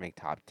didn't even make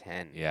top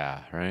 10.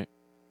 Yeah, right.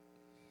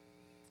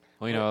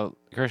 Well, you Wait. know,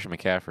 Christian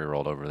McCaffrey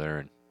rolled over there,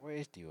 and Where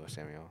is Debo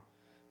Samuel?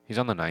 he's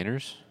on the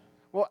Niners.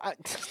 Well,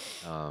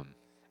 Um,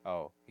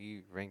 oh,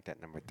 he ranked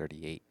at number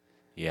 38.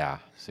 yeah.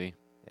 See.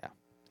 Yeah.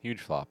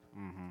 Huge flop.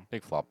 Mm-hmm.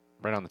 Big flop.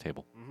 Right on the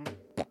table.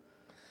 Mm-hmm.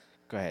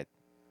 Go ahead.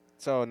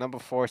 So number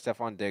 4,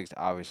 Stephon Diggs,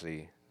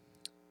 obviously,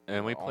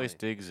 And we We're placed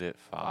Diggs at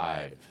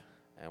 5.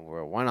 and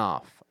we're one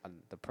off.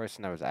 The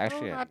person that was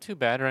actually Not too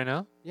bad right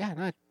now. yeah,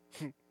 not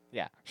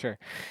yeah, sure.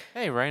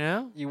 Hey, right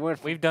now You went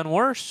from, we've done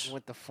worse.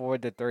 went the 4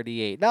 to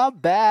 38. Not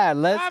bad.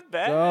 Let's Not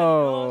bad.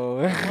 go.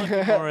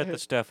 Looking more at the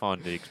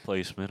Stephon Diggs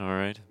placement. All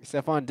right.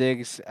 Stephon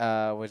Diggs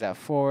was at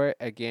 4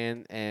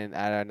 again, and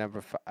at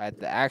our at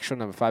the actual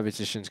number 5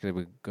 position is gonna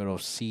be good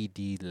old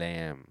C.D.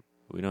 Lamb.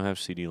 We don't have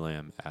CD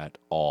Lamb at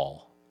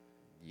all.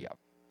 Yep.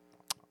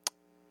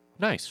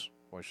 Nice.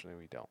 Fortunately,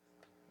 we don't.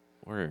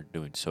 We're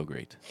doing so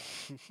great.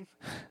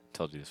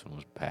 Told you this one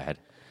was bad.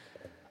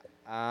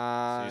 So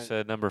Uh, you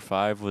said number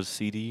 5 was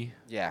CD.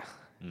 yeah.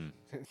 Mm.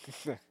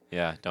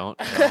 Yeah. Don't.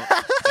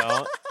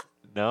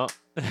 No.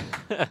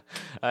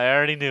 I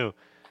already knew.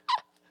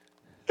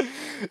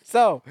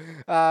 So,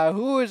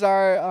 who is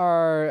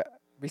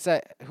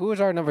who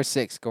is our number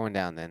 6 going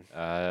down then?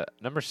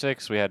 Number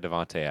 6, we had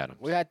Devontae Adams.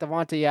 We had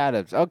Devontae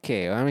Adams.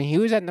 Okay, I mean he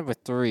was at number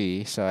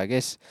 3, so I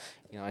guess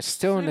it's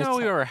still in the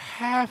we were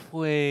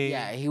halfway.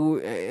 yeah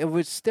it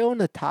was still in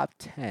the top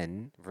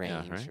 10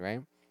 range,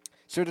 right?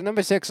 So the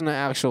number 6 on the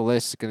actual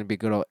list is gonna be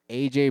good old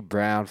AJ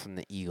Brown from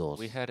the Eagles.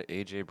 We had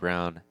AJ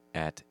Brown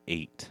at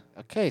 8.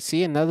 Okay,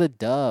 see another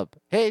dub.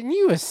 Hey, and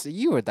you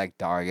were like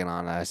dogging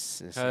on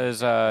us. Because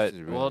This is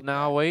really well,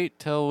 now bad. wait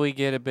till we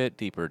get a bit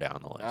deeper down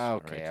the list. all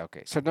Okay, right?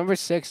 okay. So number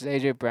 6 is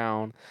AJ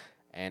Brown,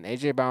 and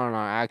AJ Brown on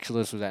our actual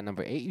list was at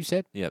number 8. You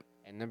said. Yep.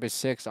 And number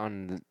 6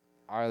 on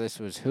our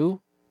list was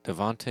who?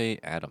 Devontae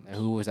Adams. And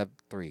who was at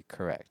 3?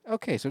 Correct.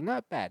 Okay, so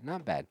not bad,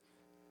 not bad.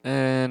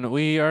 And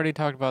we already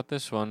talked about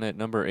this one. At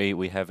number 8,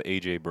 we have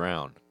AJ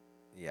Brown.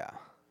 Yeah.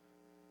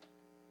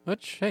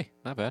 Which, hey,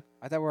 not bad.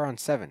 I thought we were on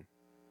 7.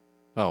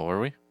 Oh, were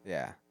we?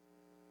 Yeah.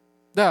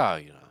 No,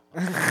 you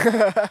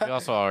know. We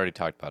also already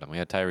talked about him. We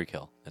had Tyreek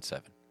Hill at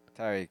 7.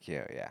 Tyreek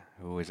Hill, yeah.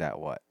 Who was at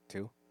what?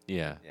 2?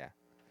 Yeah.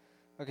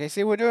 Okay,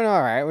 see, we're doing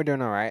all right. We're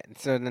doing all right.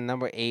 So the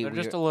number 8. They're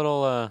just a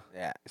little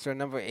yeah. So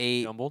number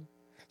 8. jumbled.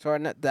 So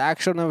the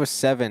actual number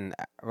 7,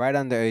 right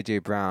under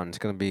AJ Brown, is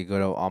gonna be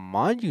good old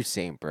Amon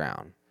St.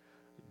 Brown.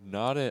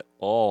 Not at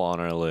all on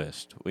our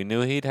list. We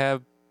knew he'd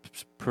have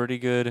pretty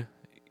good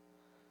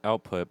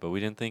output, but we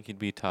didn't think he'd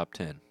be top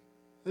 10.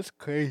 That's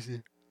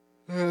crazy.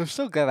 I'm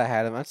so glad I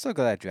had him. I'm so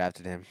glad I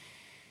drafted him.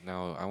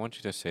 No, I want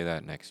you to say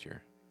that next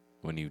year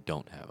when you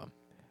don't have him.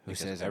 Who Because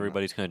says I'm not-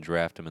 everybody's going to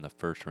draft him in the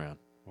first round.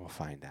 We'll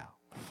find out.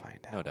 We'll find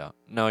out. No doubt.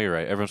 No, you're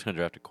right. Everyone's going to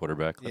draft a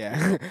quarterback.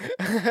 Yeah.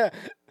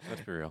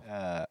 Let's be real.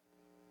 So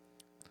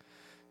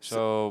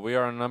So we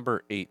are on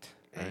number 8.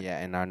 Right? yeah,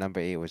 and our number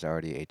 8 was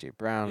already AJ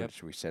Brown, Yep.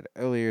 which we said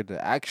earlier.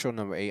 The actual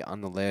number 8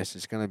 on the list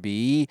is gonna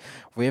be.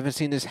 We haven't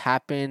seen this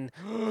happen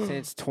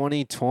since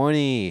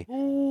 2020.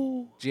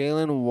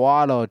 Jalen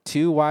Waddle,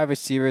 2 wide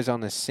receivers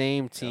on the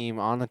same team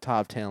on the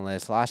top 10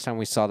 list. Last time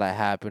we saw that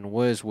happen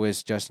was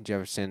with Justin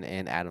Jefferson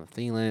and Adam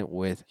Thielen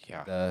with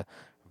Yeah. the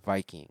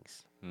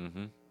Vikings.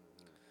 Mm-hmm.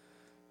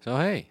 So,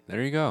 hey,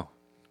 there you go.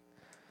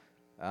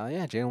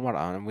 Yeah, Jalen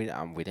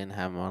Waddle. We didn't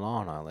have him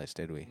on our list,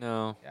 did we?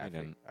 No, Yeah, we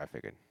didn't. I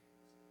figured.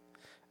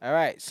 All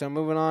right, so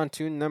moving on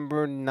to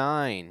number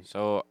 9.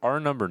 So our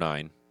number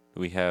 9,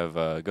 we have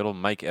good old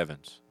Mike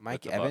Evans. with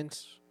Mike the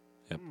Evans?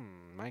 Bucks. Yep.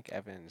 Mike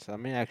Evans.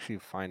 Let me actually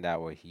find out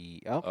what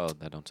he. Oh, Oh,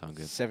 that don't sound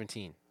good.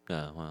 17.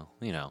 Well,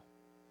 you know.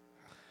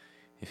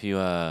 If you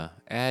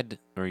add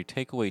or you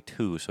take away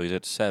 2, so he's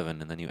at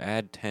 7, and then you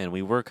add 10,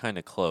 we were kind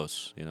of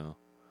close, you know.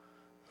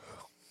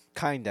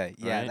 Kinda.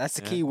 Yeah, Right, that's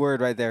the yeah. key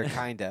word right there.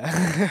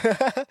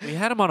 Kinda. We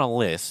had him on a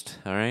list,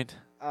 all right?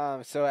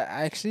 So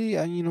actually,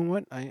 you know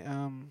what?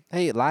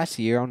 Hey, last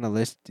year on the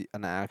list,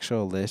 on the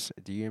actual list,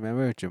 do you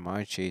remember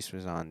Jamar Chase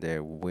was on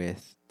there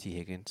with T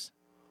Higgins,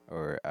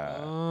 or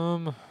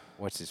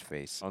what's his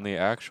face? On the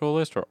actual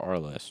list or our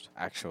list?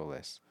 Actual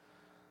list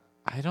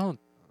I don't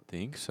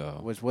think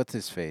so. was what's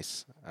his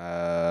face?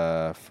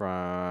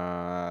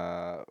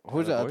 From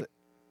who's the Tyler other? Boyd?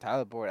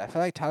 Tyler Boyd. I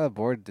feel like Tyler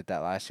Boyd did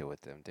that last year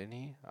with them, didn't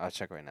he? I'll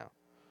check right now.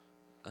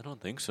 I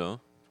don't think so.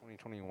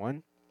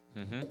 2021.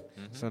 Mm-hmm.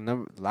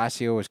 So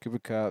last year was Cooper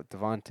Cup,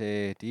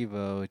 Devontae,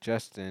 Devo,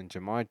 Justin,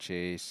 Jamar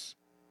Chase.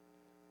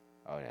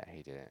 Oh yeah,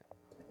 he didn't.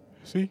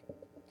 See?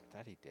 I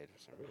thought he did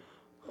for some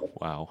reason.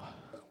 Wow.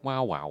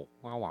 Wow.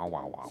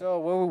 So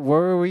where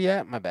were we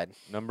at? My bad.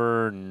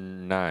 Number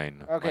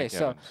 9. Okay, Mike so-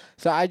 Evans.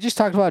 So I just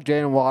talked about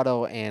Jalen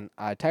Waddle and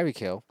Tyreek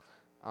Hill.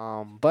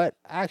 But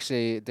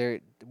actually,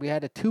 we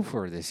had a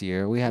twofer this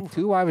year. We have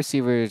 2 wide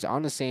receivers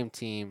on the same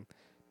team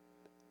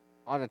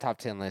on the top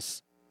 10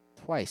 list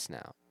twice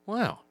now.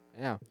 Wow.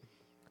 Yeah.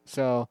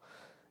 So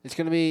It's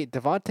gonna be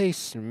Devontae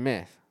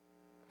Smith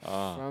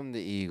Ah, from the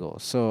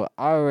Eagles. So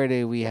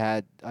already we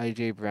had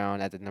AJ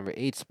Brown at the number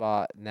 8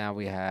 spot. Now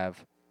we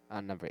have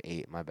number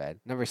 8. My bad.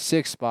 Number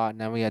 6 spot.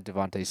 Now we have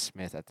Devontae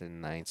Smith at the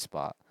ninth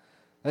spot.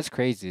 That's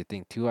crazy to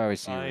think 2 wide I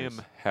receivers.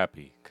 am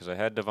happy because I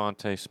had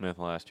Devontae Smith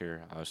last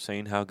year. I was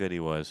saying how good he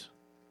was,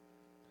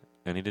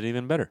 and he did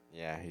even better.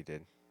 Yeah, he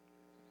did.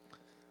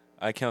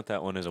 I count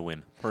that one as a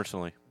win,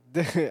 personally.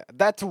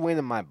 That's a win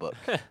in my book.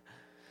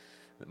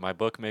 My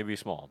book may be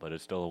small, but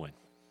it's still a win.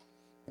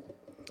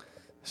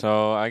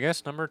 So I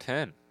guess number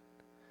 10.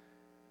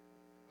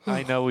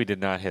 I know we did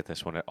not hit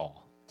this one at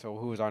all. So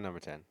who was our number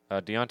 10?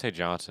 Deontay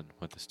Johnson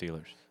with the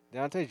Steelers.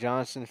 Deontay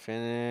Johnson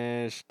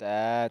finished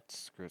at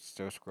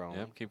still scrolling.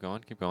 Yep, keep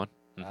going, keep going.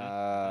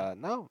 Mhm.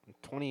 No,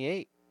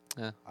 28.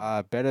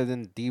 Yeah. Better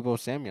than Debo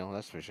Samuel,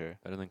 that's for sure.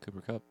 Better than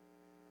Cooper Cup.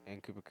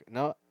 And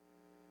no,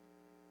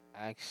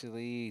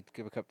 actually,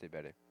 Cooper Cup did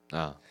better.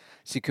 Oh.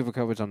 See, Cooper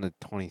Cup was on the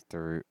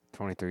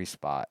 23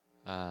 spot.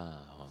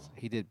 Well.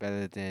 He did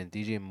better than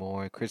DJ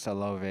Moore, Chris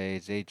Olave,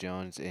 Zay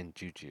Jones, and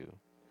Juju.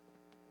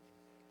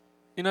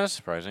 You know, that's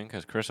surprising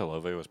because Chris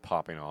Olave was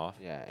popping off.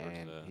 Yeah, towards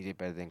and the- he did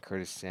better than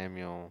Curtis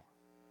Samuel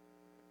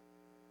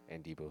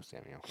and Debo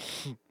Samuel.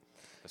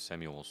 The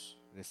Samuels.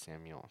 This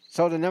Samuel.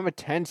 So the number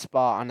 10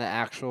 spot on the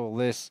actual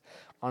list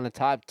on the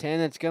top 10,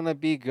 it's going to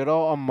be good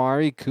old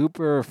Amari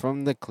Cooper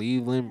from the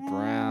Cleveland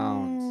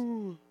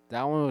Browns.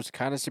 That one was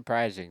kind of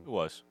surprising, It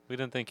was. We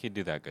didn't think he'd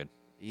do that good.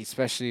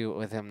 especially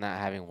with him not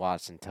having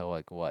Watson until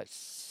like what?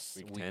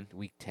 Week 10?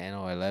 Week 10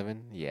 or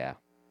 11? Yeah.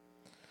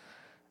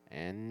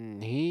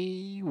 And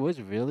he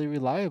was really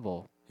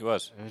reliable. He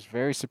was. It was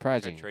very Good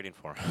surprising. trading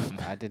for him.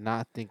 I did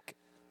not think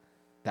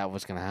that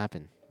was going to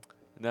happen.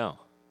 No.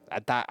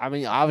 I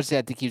mean, obviously,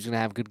 I think he was going to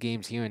have good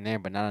games here and there,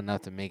 but not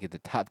enough to make it the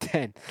top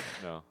 10.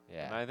 No.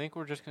 Yeah. And I think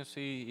we're just going to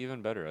see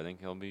even better. I think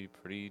he'll be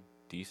pretty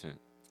decent.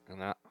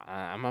 And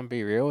I'm going to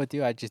be real with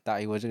you. I just thought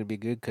he wasn't going to be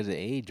good because of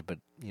age, but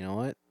you know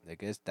what? I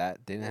guess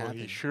that didn't happen.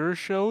 He sure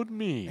showed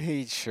me.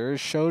 He sure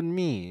showed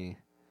me.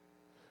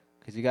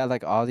 Because you got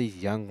like all these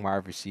young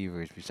wide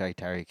receivers besides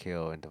Tyreek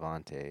Hill and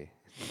Devontae.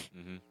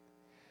 Mm-hmm.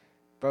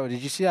 Bro,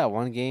 did you see that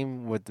one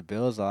game with the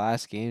Bills, the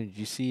last game? Did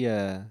you see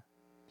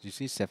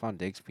Stephon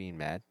Diggs being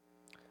mad?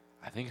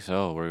 I think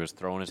so, where he was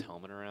throwing his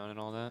helmet around and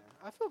all that.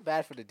 I feel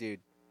bad for the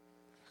dude.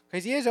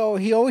 Because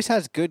he always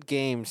has good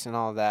games and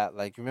all that.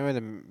 Like, remember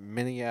the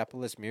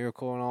Minneapolis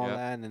Miracle and all Yep.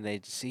 that? And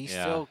then he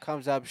Yeah. still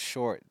comes up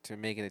short to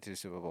making it to the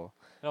Super Bowl.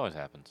 It always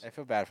happens. I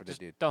feel bad for the Just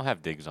dude. don't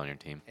have Diggs on your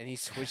team. And he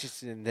switches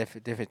to a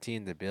different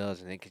team, the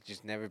Bills, and they could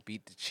just never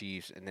beat the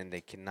Chiefs, and then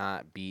they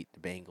cannot beat the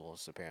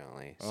Bengals,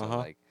 apparently. So, Uh-huh.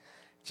 like,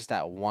 just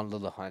that one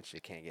little hunch they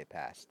can't get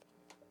past.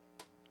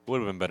 Would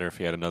have been better if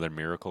he had another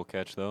miracle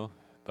catch, though.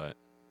 But,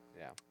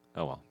 Yeah.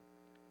 oh well.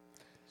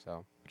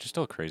 So, Which is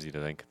still crazy to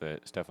think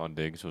that Stephon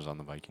Diggs was on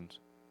the Vikings.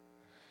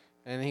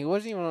 and he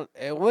wasn't even.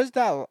 It wasn't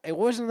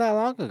that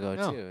long ago,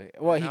 No. too.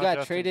 Well, he Now got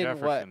Justin traded in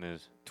what, Jefferson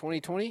is,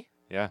 2020?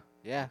 yeah, I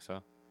Yeah, think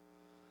so.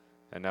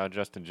 And now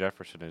Justin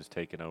Jefferson is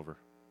taking over.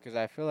 because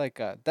I feel like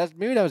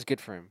maybe that was good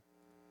for him.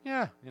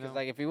 Yeah, you Because know.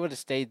 like if he would have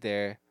stayed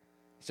there,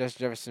 Justin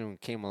Jefferson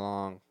came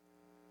along,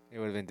 it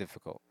would have been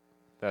difficult.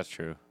 That's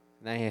true.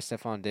 Now he has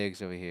Stephon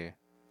Diggs over here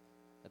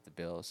at the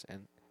Bills,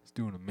 and he's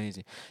doing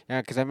amazing.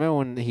 Yeah, because I remember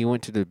when he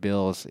went to the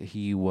Bills,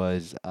 he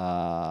was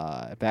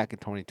back in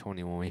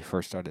 2020 when we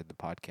first started the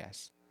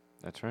podcast.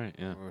 That's right,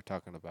 yeah. We were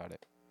talking about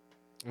it,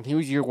 and he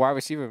was your wide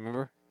receiver.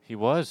 Remember? He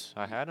was.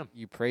 I had him.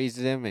 You praised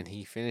him, and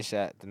he finished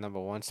at the number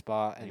 1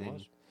 spot, and He then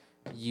was.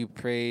 you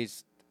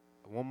praised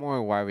one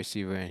more wide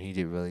receiver, and he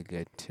did really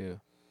good too.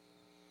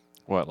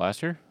 What,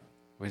 last year?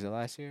 Was it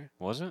last year?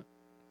 Was it?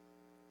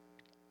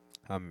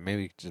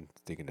 Maybe just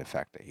thinking the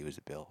fact that he was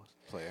a Bills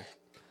player.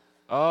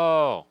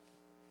 Oh.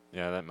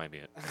 Yeah, that might be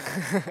it.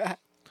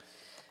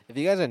 If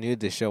you guys are new to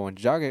the show, when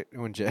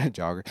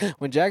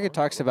Jagger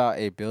talks about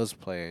a Bills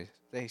player,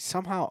 they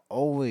somehow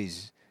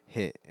always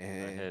hit. I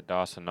And hit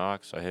Dawson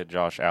Knox. I hit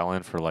Josh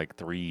Allen for like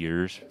 3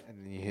 years.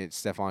 then you hit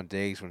Stephon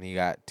Diggs when he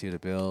got to the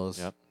Bills.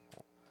 Yep.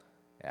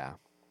 Yeah.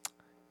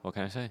 What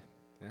can I say?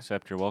 Yeah.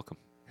 Except you're welcome.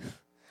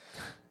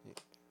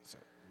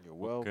 You're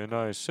What can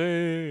I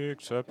say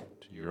except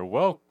you're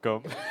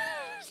welcome?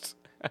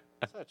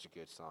 Such a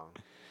good song.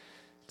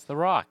 It's The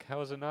Rock.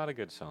 How is it not a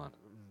good song?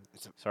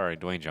 It's Sorry,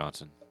 Dwayne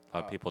Johnson. A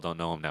lot of Oh. people don't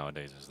know him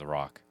nowadays as The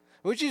Rock.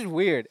 Which is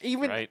weird.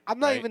 Even Right, I'm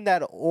not right. even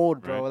that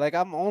old, bro. Right. Like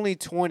I'm only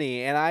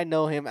 20 and I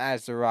know him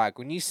as The Rock.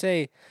 When you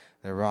say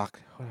The Rock,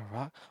 The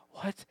Rock,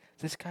 what?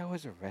 This guy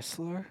was a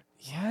wrestler?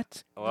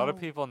 What? A lot of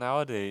No. people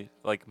nowadays,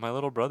 like my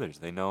little brothers,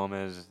 they know him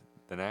as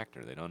an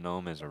actor. They don't know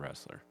him as a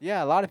wrestler.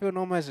 Yeah, a lot of people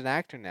know him as an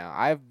actor now.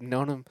 I've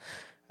known him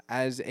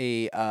as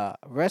a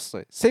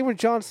wrestler. Same with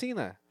John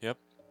Cena. Yep.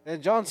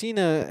 And John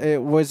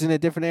Cena was in a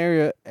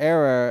different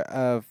era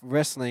of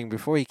wrestling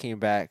before he came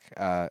back.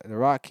 The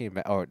Rock came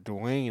back, or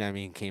Dwayne, I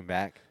mean, came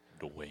back.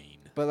 Dwayne.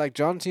 But like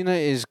John Cena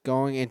is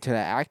going into the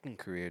acting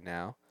career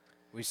now.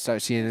 We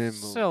start seeing it in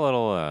It's movies. a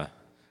little,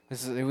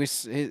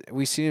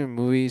 We see him in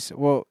movies.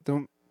 Well,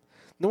 the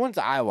The ones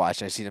I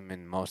watch, I see them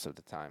in most of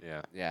the time.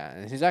 Yeah. Yeah,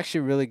 and he's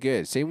actually really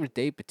good. Same with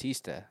Dave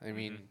Batista. I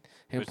mean,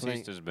 him playing.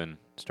 Batista's been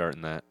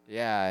starting that.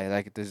 Yeah,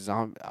 like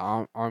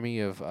the army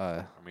of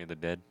Army of the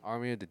Dead.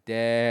 Army of the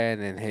Dead,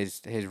 and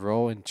his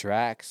role in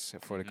Drax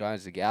for the Mhm.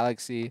 Guardians of the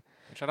Galaxy,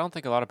 Which I don't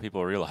think a lot of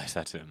people realize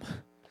that's him.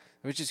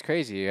 which is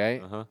crazy,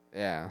 right? Uh-huh.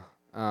 Yeah.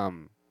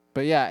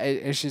 But yeah,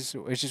 it's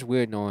just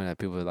weird knowing that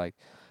people are like,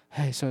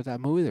 hey, so that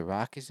movie The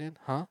Rock is in,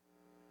 huh?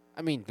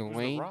 I mean, Who's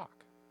Dwayne. The Rock?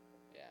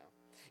 Yeah.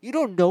 You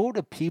don't know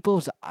the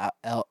people's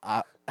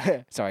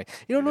sorry.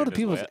 You don't know the It is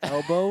people's wet.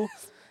 elbow.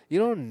 You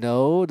don't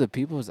know the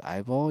people's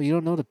eyeball. You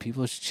don't know the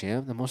people's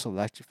chin, the most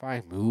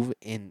electrifying move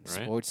in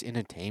Right. sports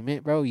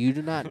entertainment, bro. You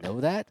do not know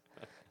that?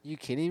 You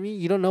kidding me?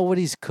 You don't know what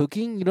he's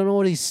cooking? You don't know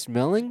what he's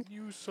smelling?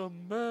 You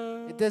some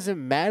man. It doesn't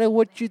matter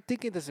what you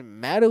think. It doesn't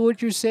matter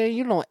what you're saying.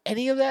 You don't know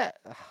any of that.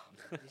 Ugh,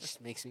 it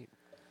just makes me.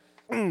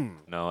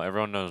 No,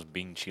 everyone knows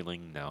Bing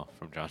Chilling now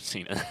from John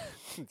Cena.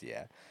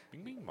 Yeah.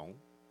 Bing Bing Bong.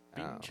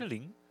 Bing Oh.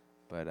 Chilling.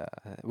 But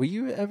were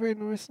you ever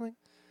in wrestling?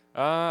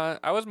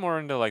 I was more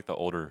into like the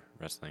older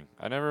wrestling.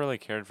 I never really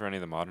cared for any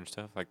of the modern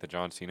stuff, like the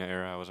John Cena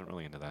era. I wasn't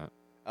really into that.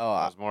 Oh,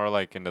 I was more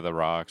like into the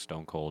Rock,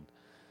 Stone Cold.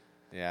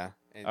 yeah.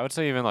 And, I would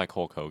say even like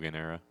Hulk Hogan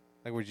era.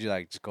 like, would you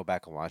like just go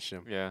back and watch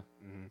them? Yeah.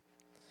 Mm-hmm.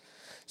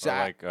 So So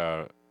like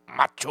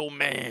Macho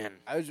Man.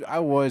 I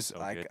was So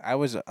like good.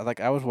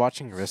 I was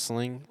watching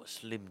wrestling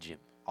Slim Jim.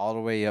 all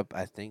the way up.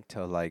 I think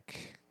till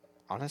like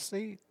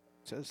honestly,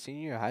 to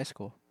senior year of high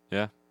school.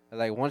 Yeah.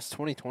 Like once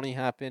 2020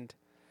 happened,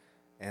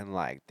 and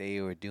like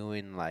they were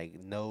doing like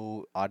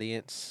no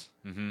audience.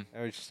 Mm-hmm.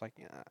 I was just like,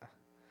 yeah.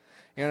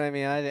 You know what I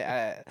mean?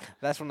 I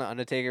that's when the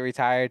Undertaker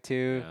retired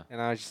too, Yeah. and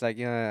I was just like,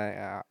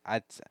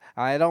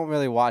 I don't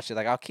really watch it.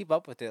 Like I'll keep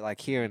up with it like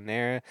here and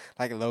there,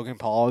 like Logan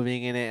Paul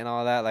being in it and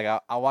all that. Like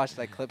I'll watch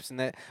like clips in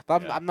it,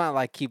 but Yeah. I'm not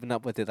like keeping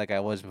up with it like I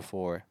was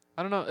before.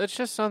 I don't know. It's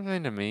just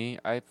something to me.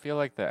 I feel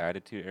like the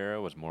Attitude Era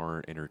was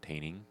more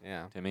entertaining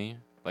Yeah, to me.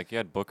 Like you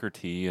had Booker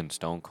T and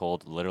Stone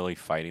Cold literally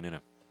fighting in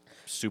a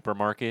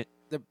supermarket.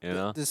 the You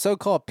know? the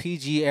so-called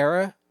PG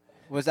era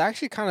was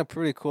actually kind of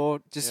pretty cool,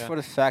 just Yeah. for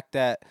the fact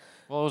that.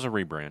 Well, it was a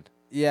rebrand.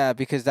 Yeah,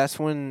 because that's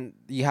when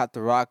you had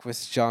The Rock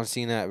versus John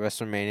Cena at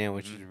WrestleMania,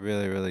 which Mhm. was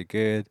really, really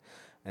good.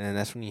 And then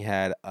that's when you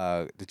had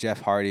the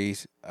Jeff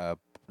Hardys,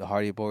 the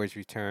Hardy Boys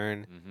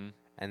return, Mm-hmm.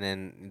 and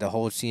then the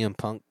whole CM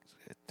Punk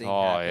thing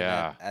Oh, happened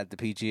yeah. at the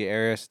PG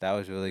era. So that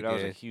was really Dude, I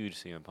was a good. huge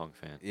CM Punk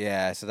fan.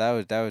 Yeah, so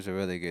that was a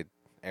really good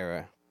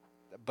era.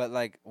 But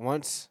like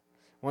once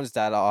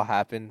that all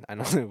happened, I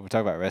know we're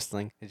talking about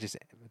wrestling. It just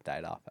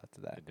died off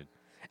after that. It did.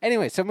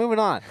 Anyway, so moving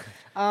on.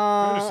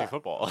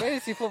 football.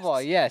 Fantasy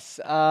football, yes.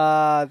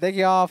 Thank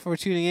you all for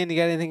tuning in. You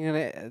got anything in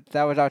it?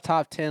 That was our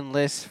top 10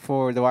 list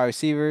for the wide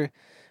receiver.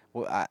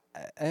 Well,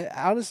 I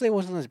honestly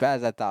wasn't as bad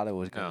as I thought it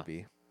was going No. to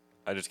be.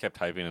 I just kept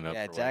typing it up.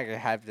 Yeah, for Jagger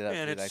hyped it up.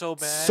 Man, dude, it's like, so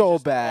bad. So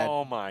Just- bad.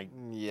 Oh my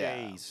Yeah.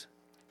 days.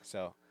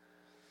 So,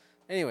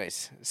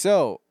 anyways,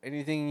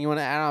 anything you want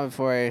to add on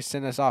before I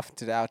send us off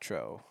to the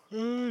outro?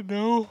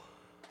 No.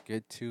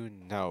 Good to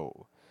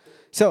know.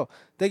 So,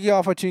 thank you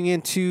all for tuning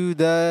in to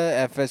the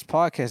FS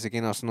Podcast,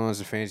 again, also known as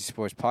the Fantasy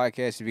Sports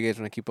Podcast. If you guys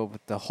want to keep up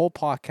with the whole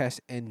podcast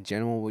in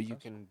general, what you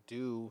can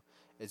do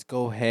is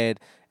go ahead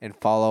and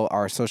follow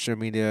our social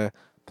media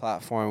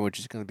platform, which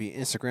is going to be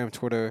Instagram,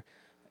 Twitter.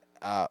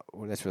 Well,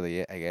 that's really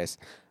it, I guess.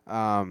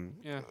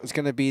 Yeah. It's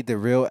going to be The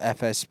Real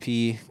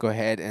FSP. Go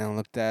ahead and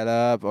look that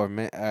up, or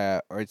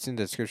it's in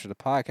the description of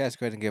the podcast.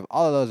 Go ahead and give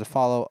all of those a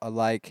follow, a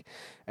like.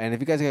 And if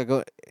you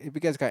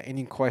guys got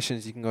any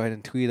questions, you can go ahead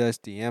and tweet us,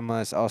 DM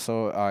us.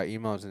 Also, our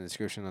email is in the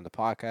description of the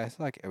podcast,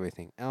 like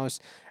everything else.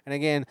 And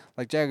again,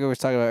 like Jagger was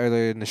talking about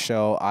earlier in the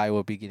show, I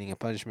will be getting a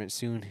punishment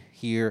sooner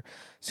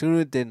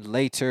than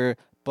later.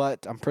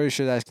 But I'm pretty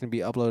sure that's going to be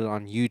uploaded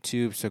on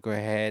YouTube. So go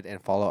ahead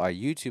and follow our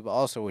YouTube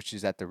also, which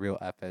is at The Real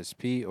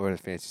FSP or the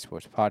Fantasy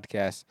Sports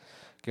Podcast.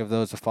 Give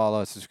those a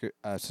follow,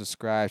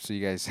 subscribe so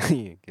you guys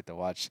get to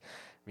watch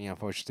me,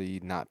 unfortunately,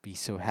 not be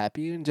so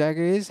happy when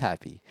Jagger is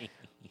happy.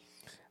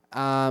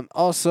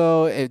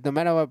 Also, if no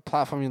matter what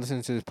platform you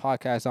listen to this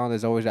podcast on,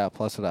 there's always that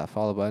plus or that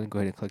follow button. Go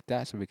ahead and click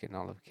that so we get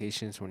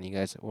notifications when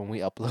we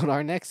upload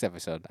our next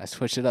episode. I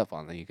switch it up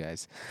on you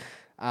guys.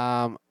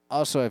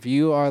 Also, if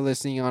you are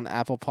listening on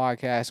Apple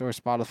Podcasts or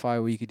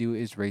Spotify, what you could do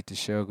is rate the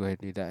show. Go ahead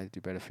and do that. It'd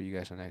do better for you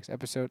guys on the next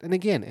episode. And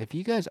again, if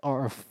you guys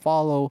are a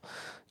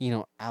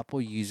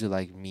Apple user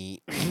like me,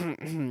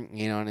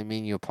 you know what I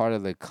mean? You're part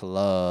of the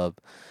club.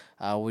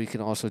 What you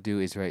can also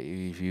do is write a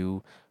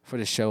review for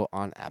the show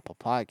on Apple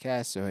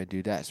Podcasts. So I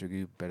do that. So it'll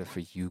do better for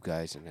you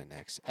guys in the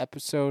next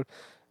episode.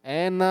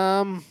 And,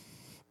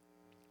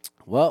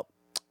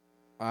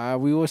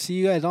 we will see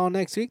you guys all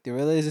next week. There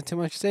really isn't too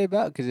much to say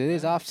about because it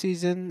is off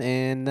season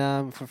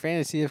and for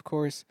fantasy, of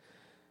course.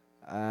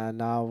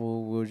 Now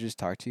we'll just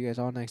talk to you guys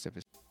all next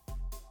episode.